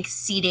I don't think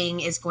seeding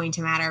is going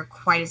to matter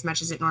quite as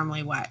much as it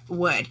normally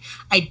would.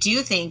 I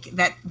do think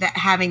that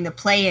having the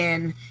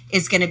play-in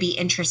is going to be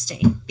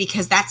interesting,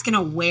 because that's going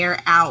to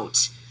wear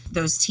out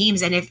those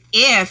teams. And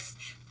if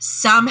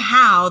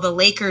somehow the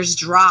Lakers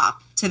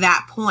drop to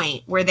that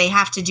point where they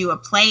have to do a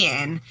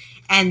play-in,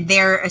 and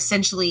they're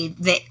essentially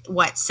the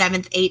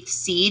 7th, 8th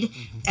seed,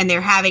 and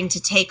they're having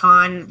to take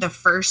on the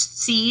first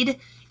seed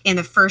in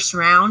the first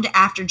round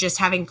after just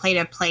having played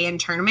a play-in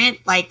tournament,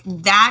 like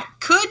that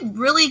could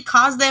really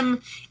cause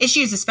them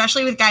issues,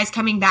 especially with guys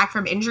coming back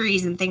from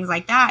injuries and things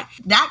like that.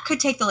 That could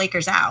take the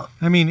Lakers out.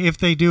 I mean, if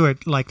they do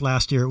it like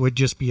last year, it would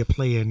just be a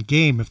play-in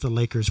game if the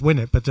Lakers win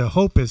it. But the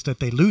hope is that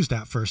they lose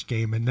that first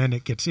game, and then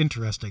it gets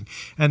interesting.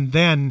 And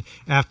then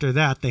after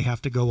that, they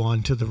have to go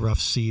on to the rough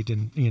seed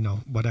and,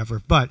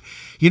 whatever. But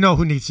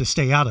who needs to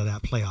stay out of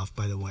that playoff,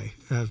 by the way,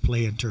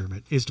 play-in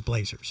tournament, is the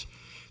Blazers.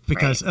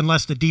 Because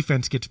unless the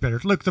defense gets better.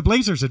 Look, the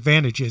Blazers'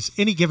 advantage is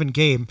any given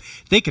game,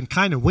 they can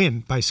kind of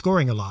win by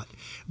scoring a lot.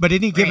 But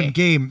any given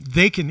game,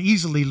 they can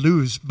easily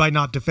lose by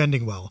not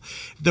defending well.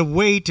 The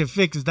way to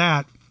fix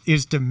that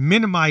is to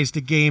minimize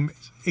the game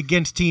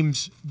against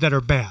teams that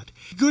are bad.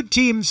 Good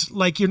teams,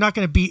 you're not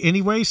going to beat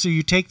anyway, so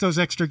you take those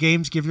extra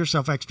games, give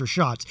yourself extra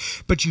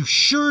shots. But you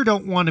sure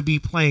don't want to be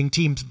playing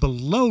teams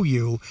below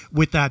you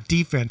with that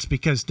defense,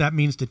 because that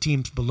means the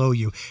teams below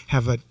you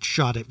have a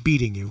shot at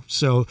beating you.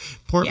 So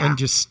Portland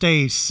just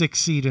stays 6th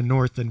seed in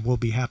North, and we'll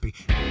be happy.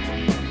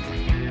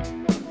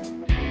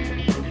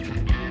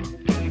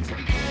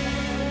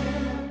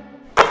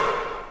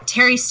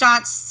 Terry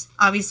Stotts,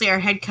 obviously our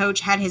head coach,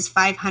 had his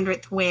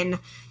 500th win.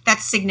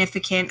 That's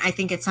significant. I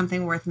think it's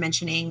something worth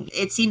mentioning.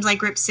 It seems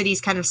like Rip City's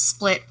kind of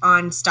split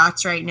on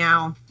Stotts right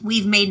now.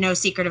 We've made no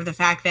secret of the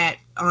fact that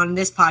on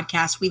this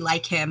podcast, we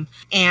like him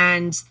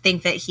and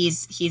think that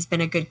he's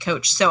been a good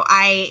coach. So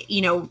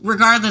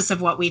regardless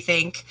of what we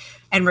think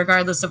and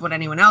regardless of what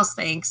anyone else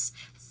thinks,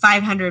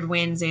 500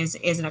 wins is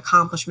an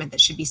accomplishment that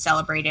should be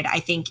celebrated. I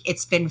think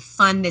it's been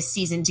fun this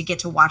season to get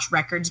to watch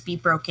records be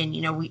broken.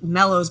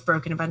 Melo's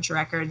broken a bunch of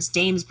records,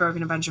 Dame's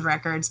broken a bunch of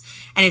records,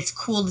 and it's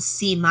cool to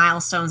see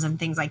milestones and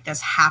things like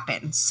this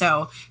happen.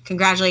 So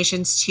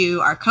congratulations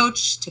to our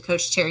coach, to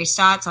Coach Terry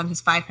Stotts, on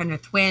his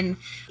 500th win.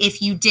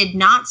 If you did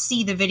not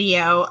see the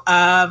video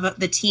of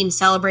the team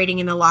celebrating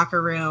in the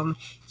locker room,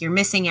 you're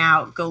missing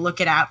out. Go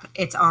look it up.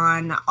 It's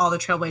on all the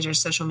Trailblazers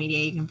social media.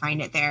 You can find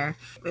it there.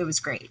 It was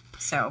great.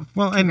 So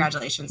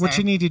congratulations. What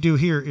you need to do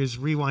here is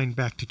rewind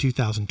back to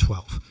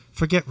 2012.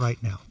 Forget right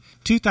now.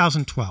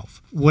 2012,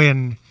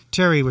 when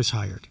Terry was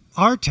hired.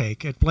 Our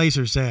take at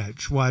Blazers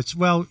Edge was,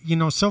 well,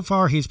 so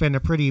far he's been a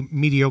pretty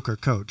mediocre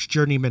coach,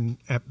 journeyman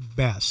at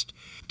best.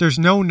 There's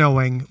no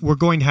knowing. We're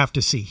going to have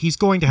to see. He's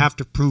going to have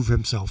to prove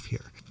himself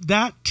here.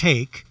 That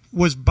take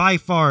was by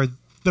far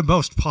the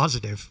most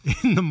positive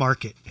in the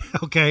market,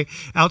 okay?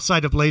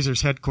 Outside of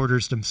Blazers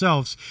headquarters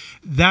themselves,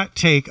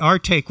 our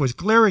take was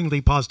glaringly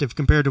positive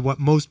compared to what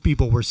most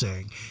people were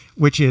saying,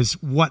 which is,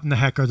 what in the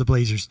heck are the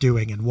Blazers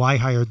doing and why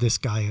hire this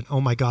guy? And oh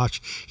my gosh,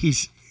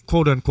 he's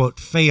quote-unquote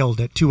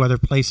failed at 2 other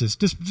places,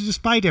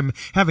 despite him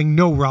having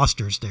no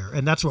rosters there.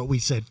 And that's what we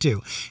said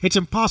too. It's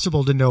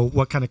impossible to know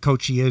what kind of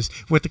coach he is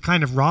with the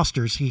kind of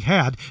rosters he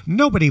had.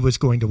 Nobody was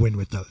going to win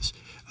with those,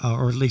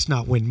 or at least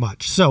not win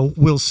much. So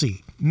we'll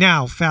see.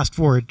 Now, fast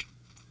forward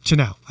to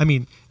now. I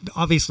mean,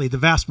 obviously the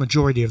vast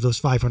majority of those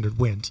 500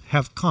 wins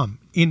have come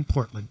in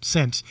Portland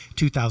since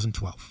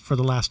 2012 for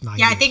the last 9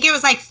 years. I think it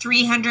was like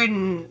 300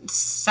 and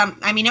some.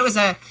 I mean, it was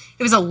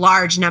a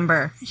large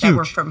number that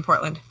were from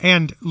Portland.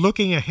 And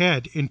looking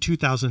ahead in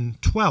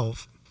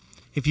 2012,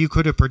 if you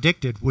could have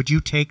predicted, would you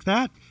take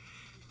that?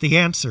 The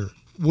answer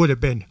would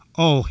have been,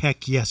 oh,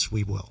 heck yes,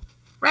 we will.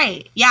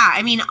 Right. Yeah.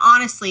 I mean,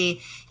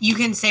 honestly, you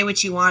can say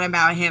what you want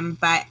about him,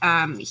 but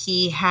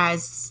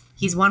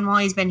he's won while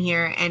he's been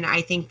here, and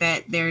I think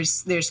that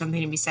there's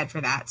something to be said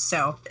for that.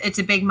 So it's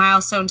a big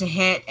milestone to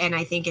hit, and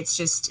I think it's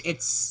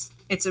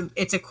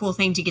a cool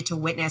thing to get to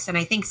witness. And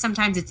I think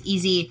sometimes it's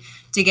easy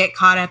to get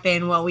caught up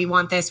in, well, we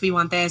want this,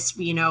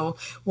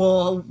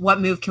 well,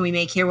 what move can we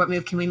make here? What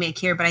move can we make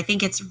here? But I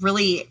think it's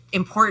really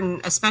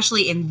important,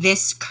 especially in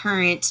this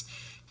current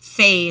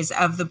phase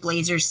of the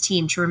Blazers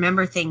team, to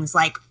remember things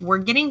like, we're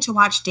getting to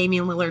watch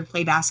Damian Lillard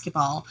play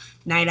basketball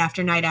night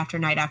after night after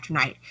night after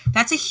night.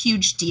 That's a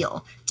huge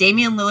deal.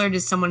 Damian Lillard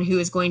is someone who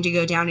is going to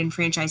go down in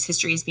franchise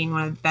history as being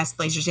one of the best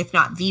Blazers, if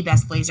not the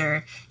best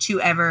Blazer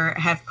to ever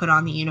have put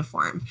on the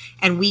uniform.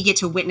 And we get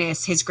to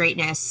witness his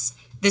greatness.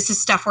 This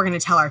is stuff we're going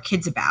to tell our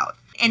kids about.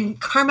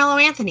 And Carmelo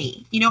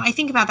Anthony, I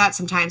think about that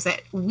sometimes,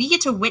 that we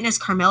get to witness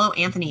Carmelo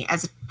Anthony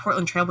as a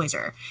Portland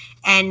Trailblazer.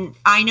 And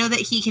I know that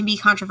he can be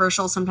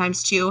controversial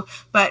sometimes too,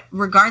 but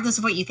regardless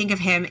of what you think of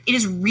him, it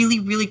is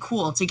really, really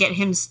cool to get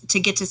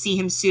to see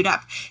him suit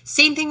up.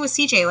 Same thing with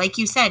CJ. Like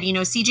you said,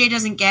 CJ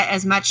doesn't get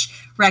as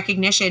much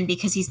recognition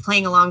because he's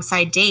playing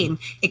alongside Dame.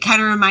 It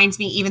kind of reminds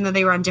me, even though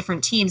they were on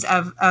different teams,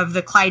 of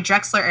the Clyde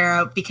Drexler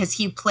era, because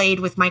he played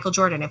with Michael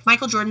Jordan. If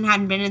Michael Jordan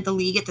hadn't been in the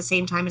league at the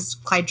same time as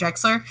Clyde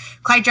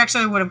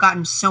Drexler would have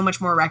gotten so much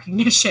more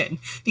recognition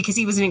because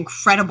he was an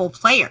incredible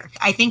player.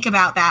 I think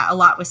about that a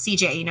lot with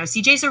CJ.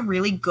 CJ's a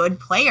really good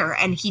player,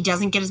 and he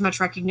doesn't get as much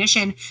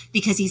recognition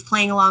because he's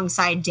playing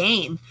alongside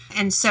Dame.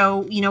 And so,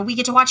 we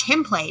get to watch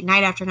him play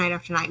night after night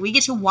after night. We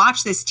get to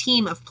watch this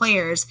team of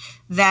players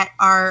that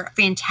are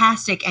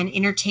fantastic and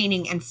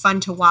entertaining and fun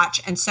to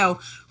watch. And so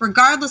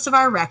regardless of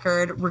our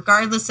record,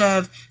 regardless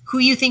of who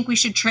you think we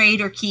should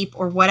trade or keep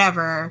or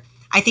whatever,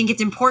 I think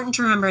it's important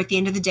to remember at the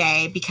end of the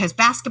day, because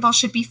basketball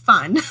should be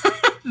fun,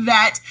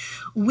 that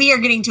we are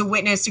getting to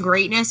witness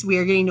greatness. We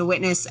are getting to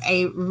witness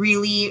a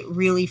really,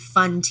 really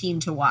fun team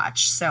to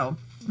watch. So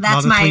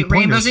that's my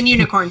rainbows and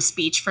unicorns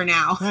speech for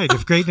now. Right.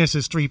 If greatness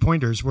is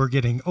 3-pointers, we're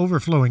getting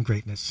overflowing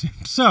greatness.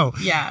 So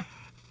yeah.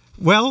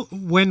 Well,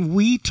 when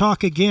we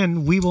talk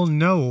again, we will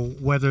know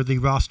whether the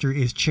roster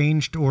is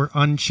changed or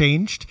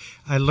unchanged.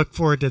 I look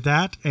forward to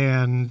that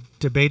and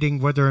debating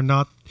whether or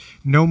not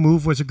no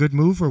move was a good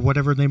move or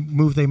whatever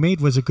move they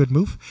made was a good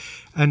move.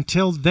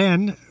 Until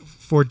then,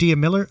 for Dia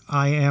Miller,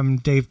 I am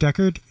Dave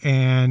Deckard,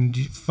 and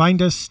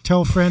find us,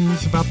 tell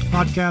friends about the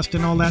podcast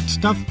and all that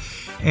stuff,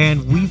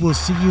 and we will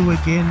see you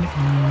again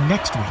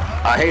next week.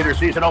 A hater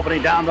sees an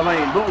opening down the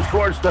lane, moves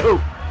towards the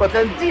hoop, but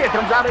then Dia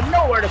comes out of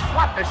nowhere to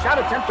swat the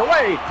shot attempt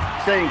away,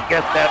 saying,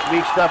 "Get that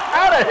weak stuff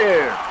out of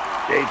here."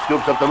 Dave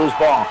scoops up the loose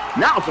ball.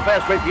 Now it's a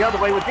fast break the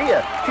other way with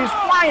Dia. She's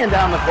flying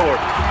down the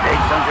court. Dave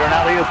sends her an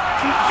alley-oop.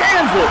 She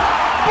jams it.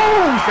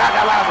 Boom,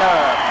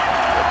 shakalaka.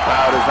 The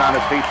crowd is on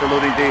its feet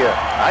saluting Dia.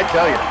 I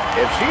tell you,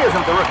 if she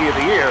isn't the Rookie of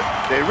the Year,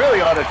 they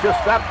really ought to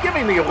just stop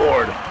giving the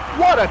award.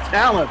 What a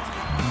talent.